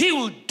 He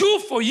will do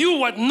for you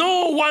what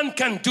no one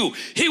can do.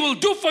 He will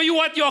do for you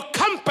what your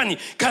company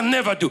can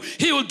never do.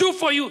 He will do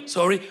for you,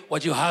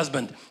 what your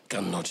husband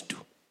cannot do.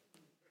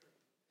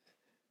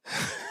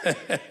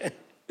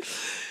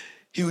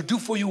 He will do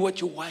for you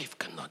what your wife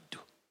cannot do.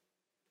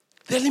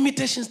 There are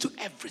limitations to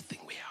everything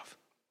we have.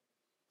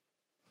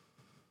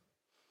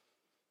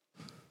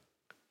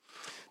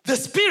 The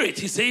Spirit,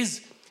 he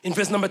says in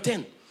verse number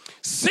 10,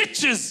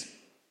 searches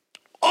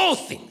all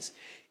things,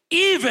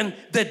 even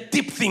the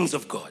deep things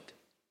of God.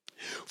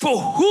 For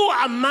who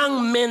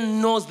among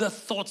men knows the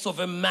thoughts of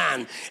a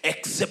man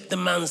except the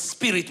man's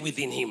spirit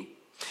within him?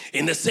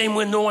 In the same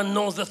way, no one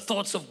knows the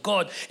thoughts of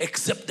God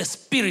except the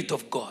Spirit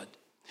of God.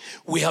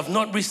 We have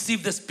not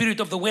received the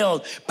spirit of the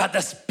world, but the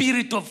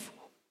Spirit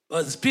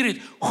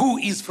who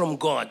is from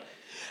God.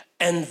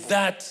 And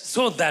that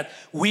so that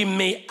we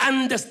may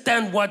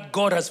understand what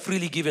God has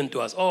freely given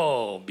to us.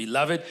 Oh,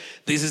 beloved,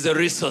 this is a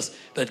resource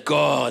that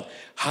God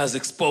has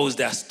exposed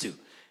us to.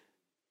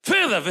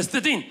 Further, verse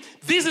 13,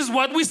 this is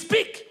what we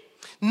speak,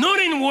 not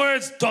in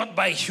words taught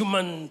by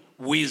human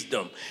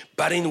wisdom,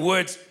 but in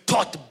words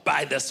taught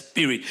by the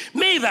Spirit.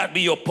 May that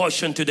be your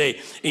portion today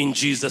in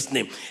Jesus'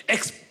 name.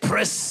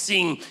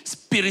 Expressing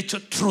spiritual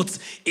truths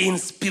in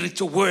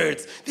spiritual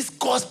words. This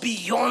goes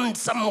beyond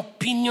some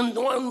opinion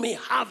one may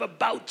have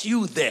about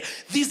you there.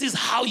 This is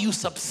how you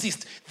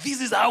subsist. This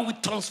is how we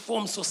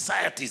transform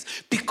societies.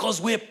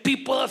 Because where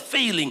people are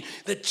failing,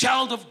 the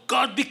child of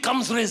God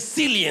becomes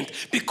resilient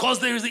because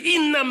there is the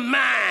inner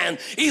man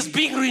is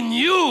being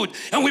renewed,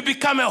 and we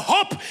become a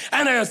hope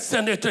and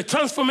a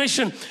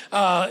transformation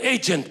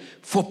agent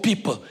for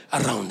people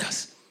around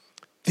us.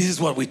 This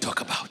is what we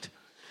talk about.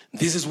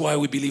 This is why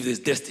we believe there's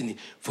destiny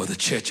for the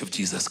Church of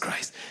Jesus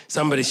Christ.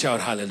 Somebody shout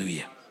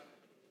hallelujah.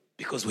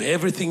 Because where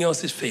everything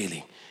else is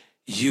failing,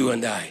 you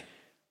and I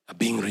are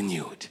being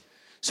renewed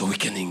so we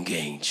can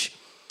engage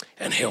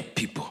and help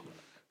people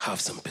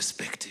have some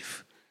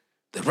perspective,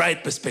 the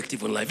right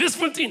perspective on life. Verse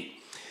 14,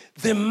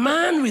 the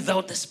man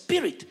without the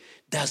Spirit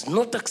does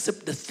not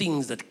accept the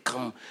things that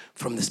come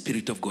from the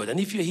Spirit of God. And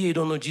if you're here, you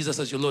don't know Jesus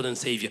as your Lord and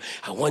Savior,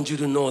 I want you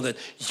to know that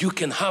you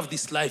can have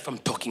this life I'm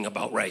talking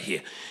about right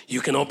here.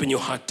 You can open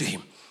your heart to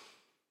him.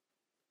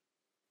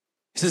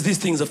 He says these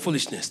things are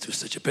foolishness to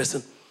such a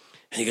person,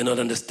 and you cannot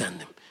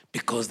understand them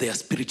because they are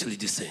spiritually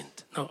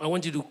discerned. Now, I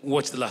want you to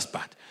watch the last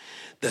part.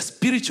 The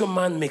spiritual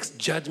man makes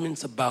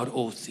judgments about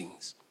all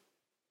things,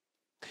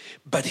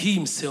 but he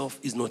himself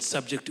is not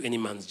subject to any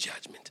man's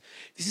judgment.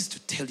 This is to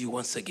tell you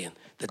once again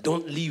that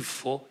don't live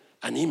for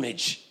an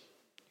image.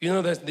 You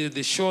know that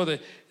the show, the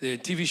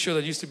TV show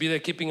that used to be there,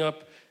 Keeping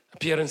Up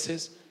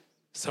Appearances?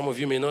 Some of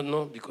you may not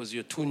know because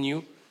you're too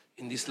new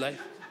in this life.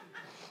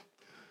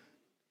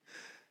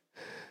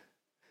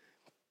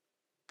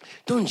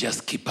 Don't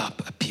just keep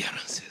up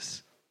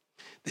appearances.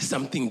 There's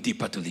something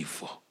deeper to live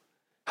for.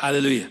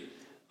 Hallelujah.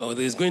 Oh,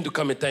 there's going to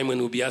come a time when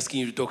we'll be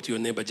asking you to talk to your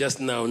neighbor.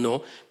 Just now,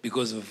 no,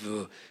 because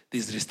of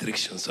these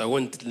restrictions. So I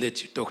won't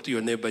let you talk to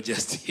your neighbor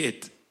just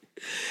yet.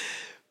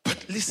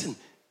 But listen,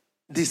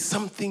 there's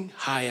something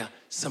higher,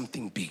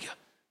 something bigger.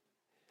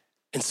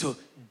 And so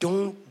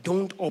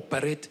don't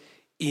operate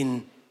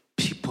in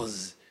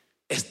people's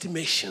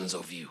estimations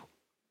of you.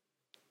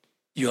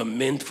 You are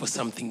meant for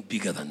something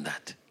bigger than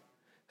that.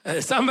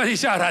 Somebody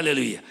shout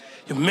hallelujah.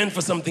 You're meant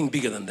for something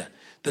bigger than that.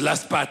 The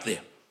last part there.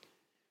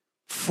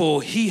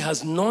 For he who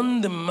has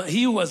known the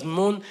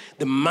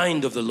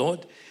mind of the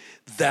Lord,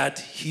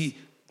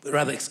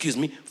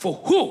 for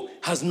who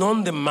has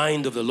known the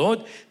mind of the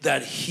Lord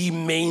that he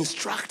may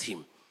instruct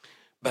him?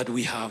 But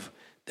we have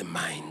the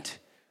mind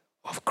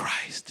of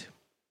Christ.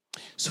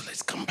 So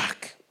let's come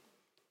back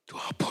to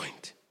our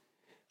point.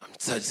 I'm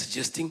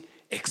suggesting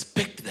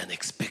expect the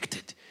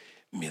unexpected,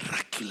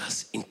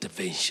 miraculous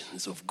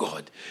interventions of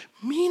God.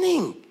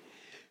 Meaning,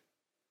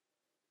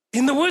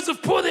 in the words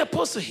of Paul the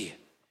Apostle here,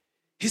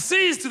 he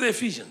says to the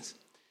Ephesians,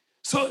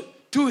 so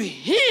to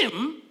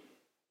him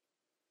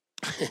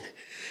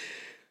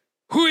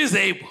who is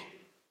able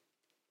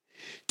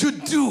to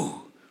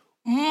do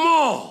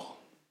more,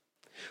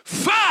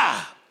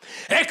 far,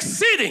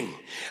 exceeding,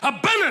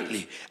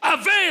 abundantly,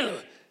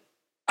 above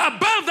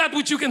that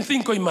which you can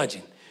think or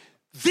imagine.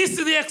 This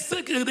is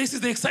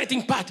the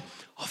exciting part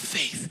of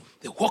faith.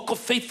 The walk of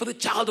faith for the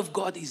child of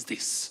God is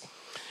this.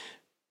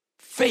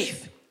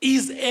 Faith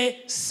is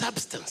a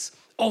substance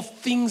of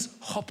things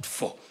hoped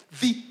for,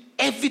 the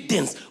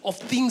evidence of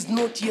things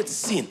not yet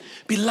seen.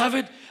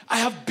 Beloved, I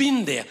have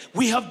been there.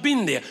 We have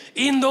been there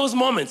in those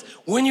moments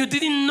when you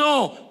didn't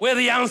know where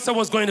the answer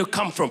was going to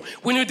come from,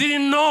 when you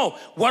didn't know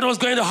what was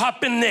going to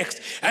happen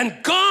next. And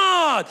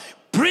God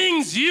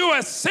brings you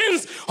a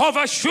sense of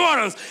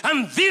assurance,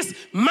 and this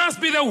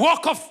must be the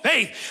walk of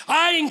faith.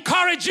 I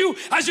encourage you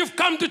as you've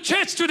come to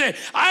church today.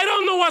 I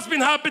don't know what's been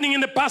happening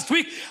in the past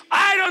week.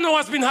 I don't know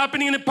what's been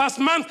happening in the past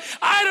month.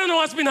 I don't know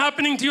what's been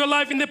happening to your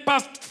life in the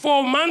past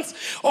 4 months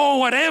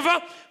or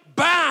whatever.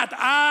 But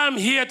I'm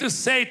here to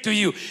say to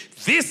you,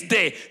 this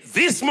day,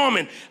 this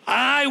moment,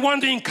 I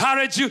want to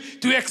encourage you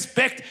to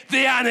expect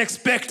the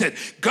unexpected.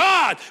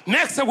 God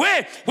makes a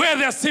way where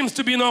there seems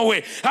to be no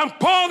way. And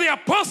Paul the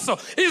apostle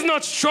is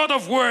not short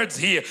of words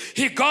here.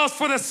 He goes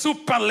for the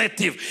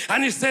superlative.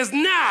 And he says,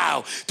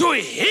 now to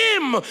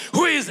him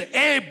who is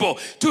able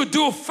to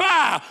do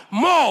far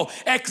more,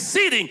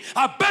 exceeding,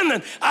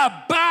 abundant,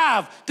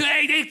 above,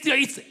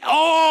 it's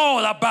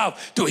all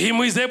above. To him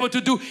who is able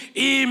to do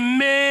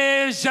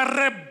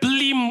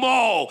immeasurably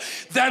more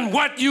than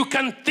what you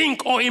can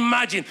think or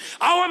imagine.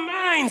 Our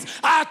minds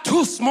are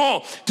too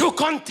small to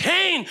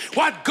contain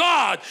what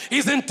God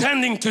is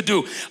intending to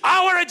do.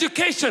 Our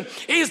education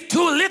is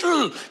too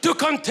little to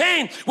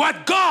contain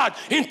what God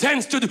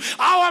intends to do.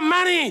 Our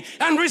money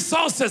and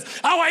resources,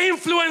 our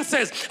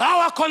influences,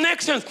 our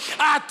connections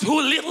are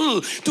too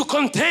little to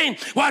contain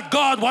what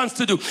God wants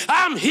to do.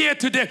 I'm here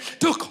today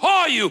to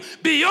call you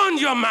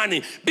beyond your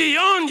money,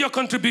 beyond your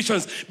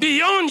contributions,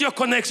 beyond your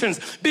connections,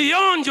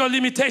 beyond your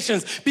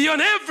limitations,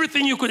 beyond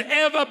everything you could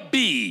ever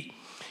be.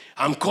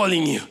 I'm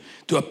calling you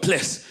to a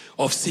place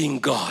of seeing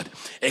God.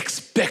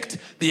 Expect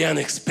the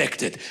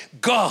unexpected.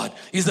 God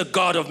is a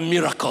God of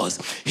miracles.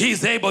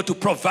 He's able to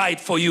provide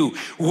for you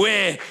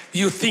where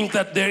you think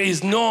that there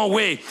is no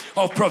way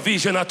of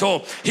provision at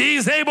all. He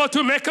is able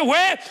to make a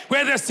way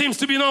where there seems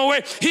to be no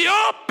way. He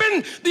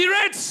opened the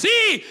Red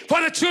Sea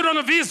for the children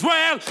of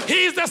Israel.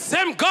 He is the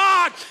same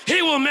God.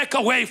 He will make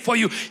a way for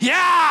you.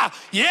 Yeah,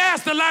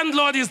 yes, the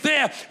landlord is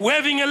there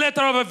waving a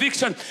letter of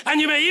eviction,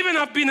 and you may even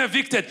have been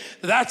evicted.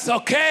 That's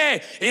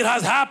okay. It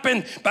has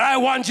happened. But I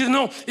want you to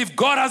know, if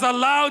God has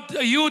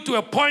allowed you to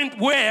a point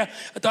where,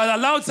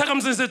 allowed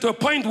circumstances to a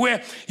point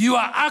where you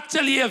are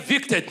actually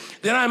evicted,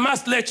 then I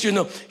must let you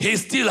know He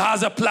still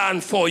has a plan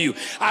for you.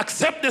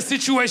 Accept the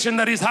situation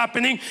that is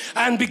happening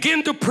and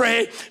begin to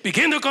pray,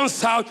 begin to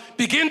consult,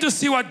 begin to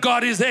see what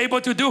God is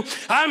able to do.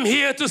 I'm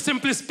here to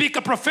simply speak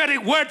a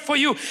prophetic word for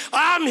you.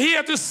 I'm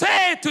here to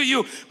say to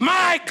you,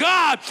 my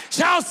God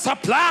shall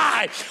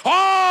supply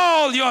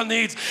all your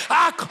needs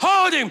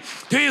according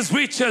to His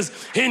riches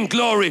in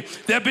glory.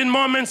 There have been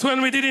moments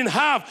when we didn't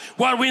have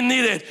what we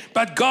needed,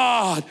 but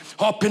God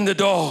opened the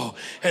door,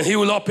 and He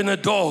will open the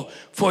door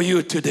for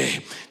you today.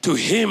 To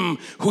Him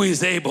who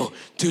is able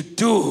to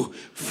do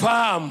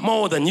far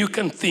more than you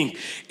can think,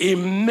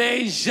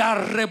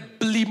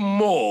 immeasurably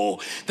more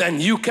than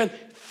you can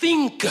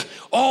think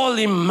or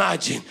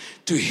imagine.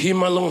 To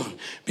Him alone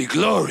be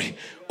glory,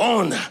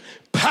 honor,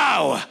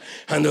 power,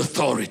 and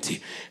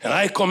authority. And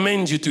I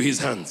commend you to His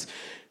hands.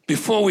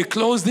 Before we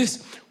close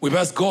this, we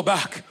must go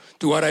back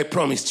to what I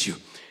promised you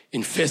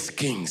in 1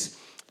 Kings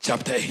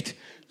chapter 8.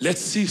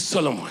 Let's see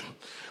Solomon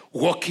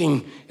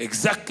walking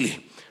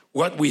exactly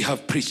what we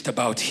have preached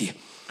about here.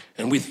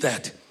 And with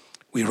that,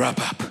 we wrap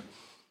up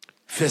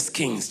 1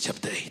 Kings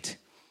chapter 8.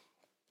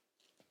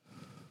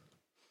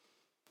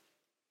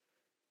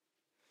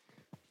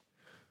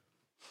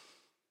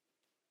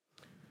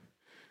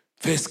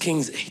 First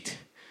Kings 8,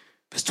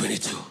 verse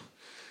 22.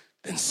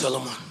 Then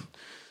Solomon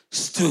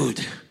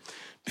stood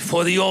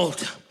before the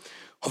altar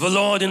of the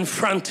Lord in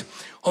front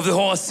of the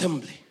whole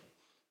assembly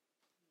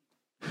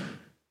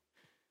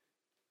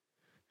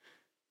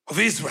of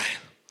Israel,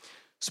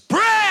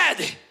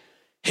 spread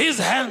his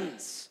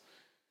hands.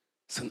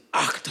 It's an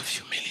act of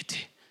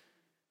humility,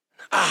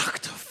 an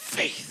act of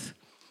faith,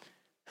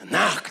 an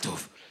act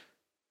of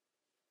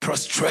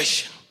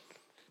prostration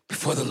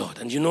before the Lord.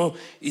 And you know,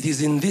 it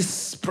is in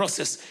this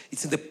process,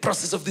 it's in the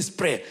process of this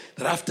prayer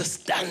that after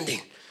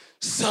standing,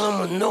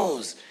 Solomon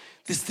knows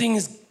this thing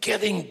is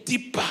getting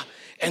deeper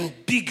and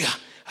bigger.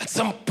 At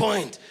some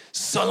point,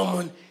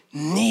 Solomon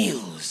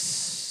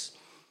kneels.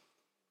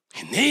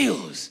 He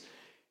kneels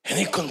and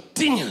he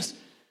continues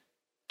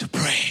to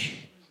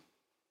pray.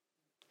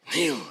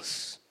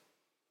 Kneels.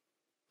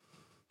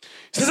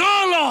 He says,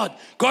 "Oh Lord,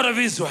 God of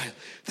Israel,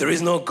 there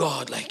is no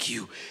God like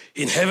you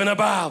in heaven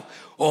above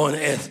or on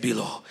earth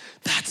below."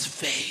 That's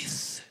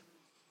faith.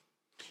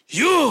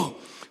 You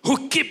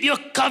who keep your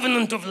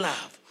covenant of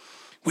love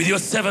with your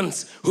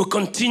servants who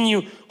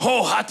continue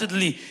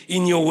wholeheartedly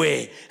in your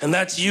way. And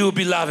that's you,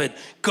 beloved.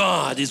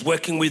 God is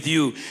working with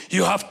you.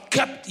 You have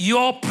kept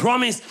your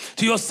promise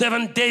to your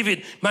servant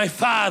David, my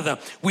father,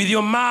 with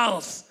your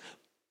mouth.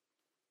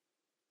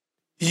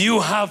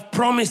 You have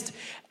promised,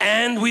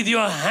 and with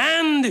your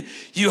hand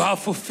you have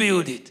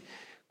fulfilled it.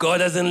 God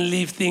doesn't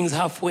leave things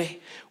halfway.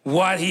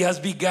 What He has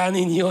begun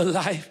in your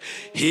life,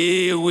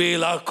 He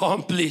will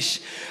accomplish.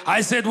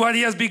 I said what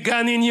He has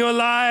begun in your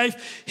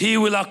life, He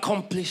will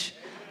accomplish.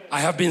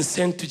 I have been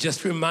sent to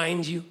just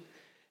remind you,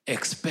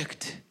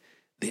 expect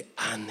the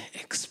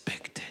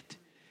unexpected,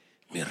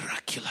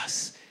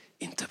 miraculous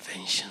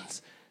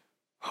interventions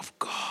of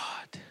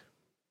God.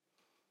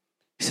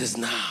 He says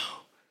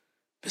now,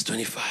 verse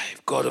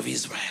 25, God of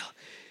Israel,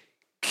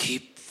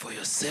 keep for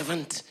your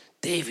servant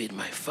David,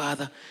 my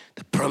father,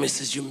 the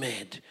promises you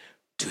made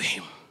to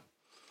him.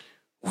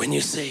 When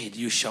you said,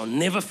 you shall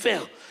never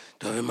fail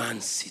to have a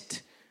man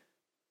sit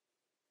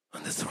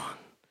on the throne.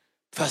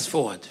 Fast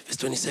forward, verse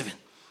 27.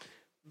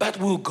 But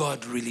will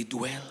God really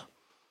dwell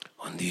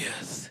on the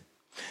earth?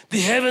 The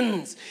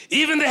heavens,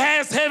 even the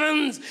highest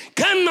heavens,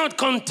 cannot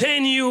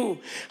contain you.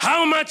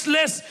 How much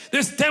less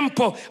this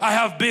temple I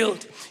have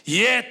built?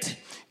 Yet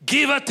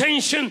give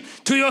attention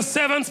to your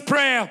servant's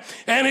prayer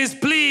and his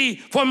plea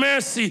for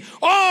mercy.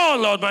 Oh,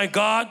 Lord my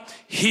God,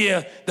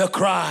 hear the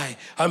cry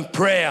and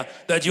prayer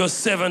that your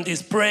servant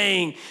is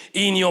praying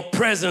in your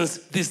presence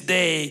this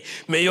day.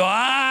 May your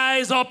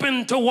eyes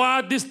open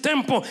toward this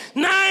temple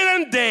night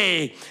and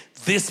day,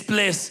 this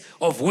place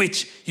of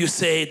which you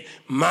said,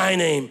 my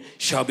name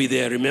shall be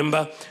there.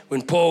 Remember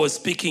when Paul was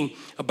speaking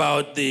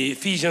about the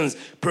Ephesians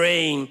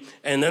praying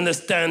and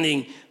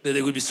understanding that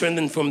they would be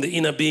strengthened from the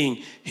inner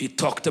being, he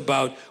talked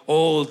about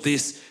all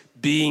this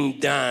being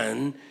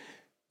done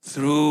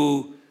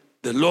through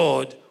the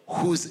Lord,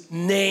 whose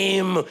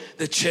name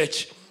the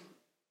church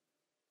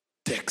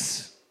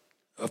takes,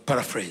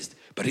 paraphrased,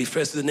 but he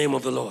refers to the name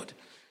of the Lord.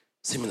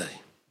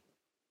 Similarly,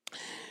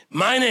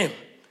 my name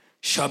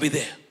shall be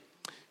there,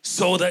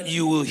 so that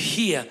you will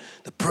hear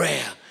the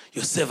prayer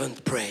your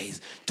servant prays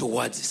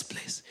towards this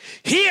place.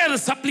 Hear the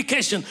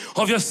supplication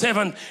of your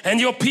servant and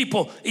your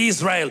people,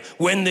 Israel,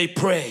 when they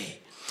pray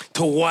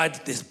toward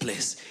this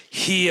place.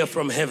 Hear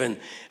from heaven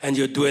and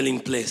your dwelling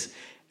place.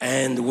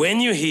 And when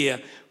you hear,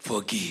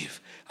 forgive.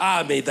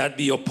 May that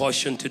be your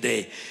portion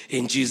today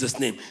in Jesus'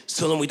 name.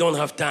 Solomon, we don't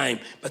have time,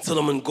 but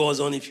Solomon goes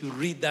on. If you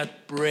read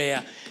that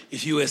prayer,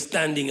 if you were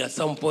standing at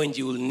some point,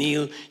 you will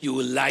kneel, you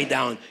will lie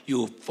down, you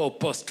will fall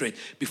prostrate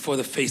before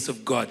the face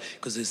of God,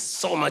 because there's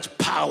so much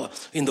power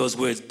in those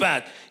words.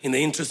 But in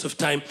the interest of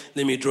time,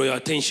 let me draw your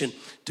attention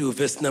to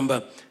verse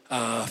number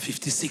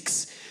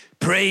 56.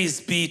 Praise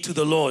be to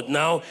the Lord.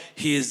 Now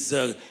he is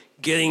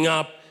getting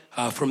up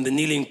from the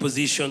kneeling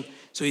position.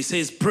 So he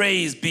says,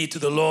 praise be to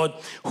the Lord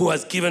who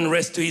has given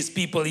rest to his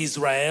people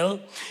Israel,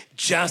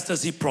 just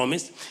as he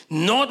promised.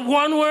 Not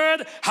one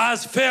word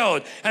has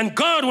failed. And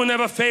God will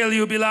never fail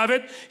you,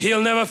 beloved.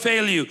 He'll never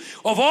fail you.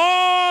 Of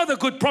all the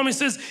good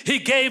promises he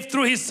gave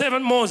through his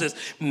servant Moses,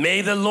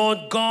 may the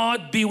Lord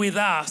God be with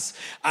us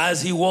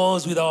as he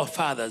was with our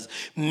fathers.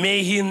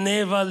 May he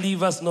never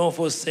leave us nor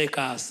forsake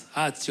us.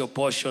 That's your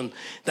portion.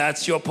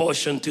 That's your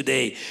portion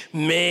today.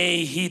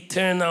 May he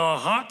turn our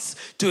hearts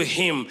to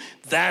him.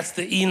 That's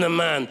the inner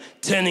man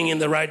turning in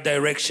the right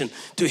direction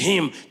to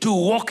him, to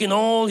walk in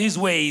all his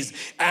ways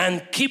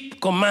and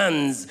keep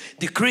commands,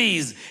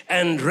 decrees,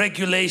 and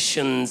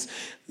regulations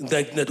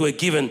that were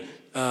given,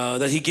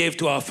 that he gave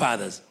to our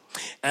fathers.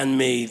 And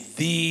may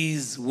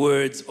these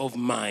words of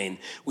mine,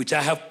 which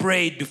I have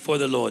prayed before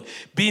the Lord,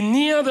 be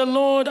near the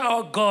Lord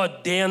our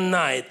God day and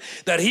night,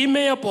 that he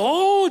may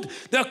uphold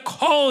the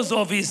cause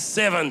of his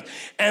servant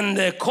and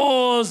the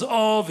cause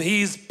of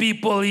his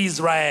people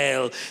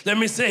Israel. Let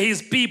me say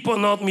his people,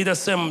 not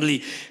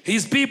mid-assembly.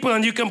 His people,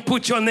 and you can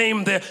put your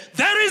name there.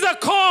 There is a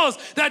cause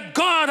that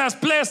God has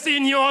placed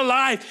in your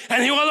life,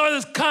 and he will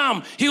always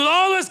come. He will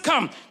always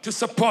come to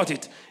support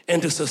it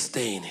and to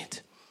sustain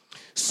it,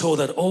 so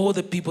that all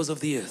the peoples of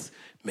the earth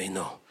may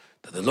know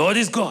that the Lord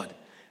is God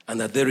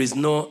and that there is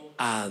no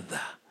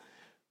other.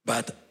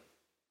 But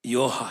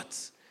your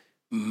hearts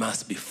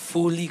must be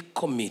fully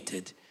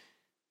committed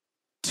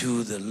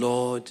to the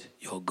Lord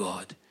your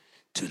God,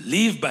 to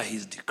live by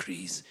his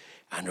decrees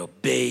and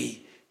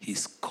obey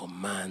his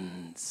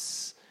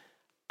commands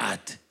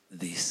at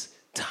this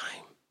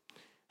time.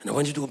 And I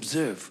want you to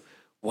observe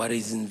what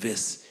is in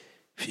verse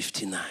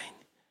 59.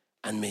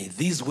 And may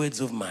these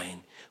words of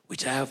mine,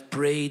 which I have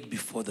prayed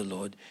before the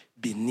Lord,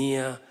 be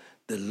near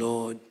to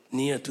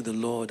the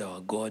Lord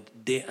our God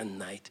day and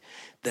night,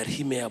 that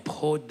he may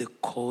uphold the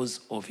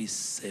cause of his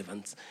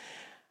servants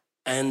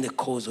and the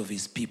cause of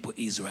his people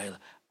Israel,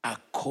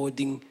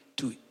 according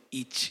to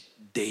each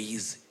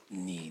day's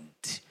need.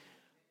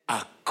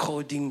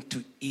 According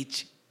to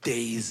each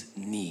day's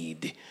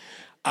need.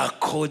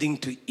 According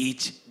to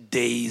each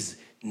day's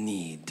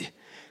need.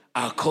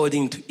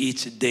 According to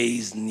each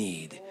day's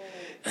need.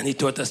 And he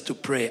taught us to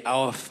pray,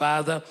 our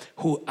Father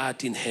who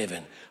art in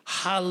heaven,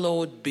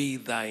 hallowed be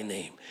thy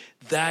name.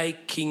 Thy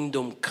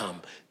kingdom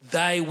come.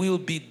 Thy will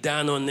be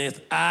done on earth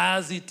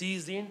as it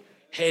is in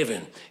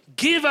heaven.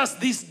 Give us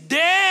this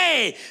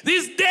day,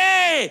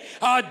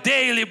 our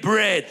daily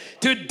bread.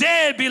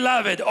 Today,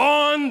 beloved,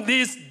 on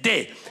this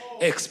day,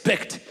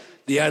 expect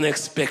the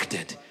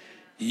unexpected.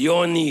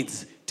 Your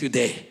needs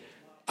today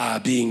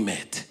are being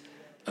met.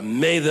 And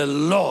may the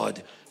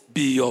Lord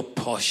be your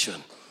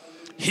portion.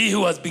 He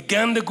who has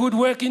begun the good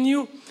work in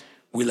you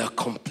will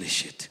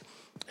accomplish it.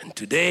 And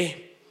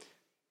today,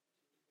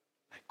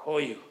 I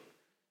call you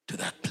to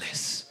that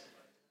place.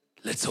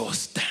 Let's all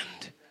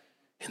stand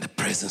in the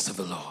presence of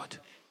the Lord.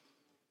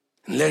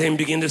 And let him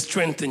begin to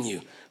strengthen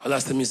you. I'll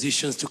ask the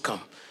musicians to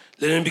come.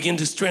 Let him begin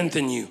to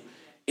strengthen you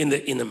in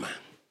the inner man.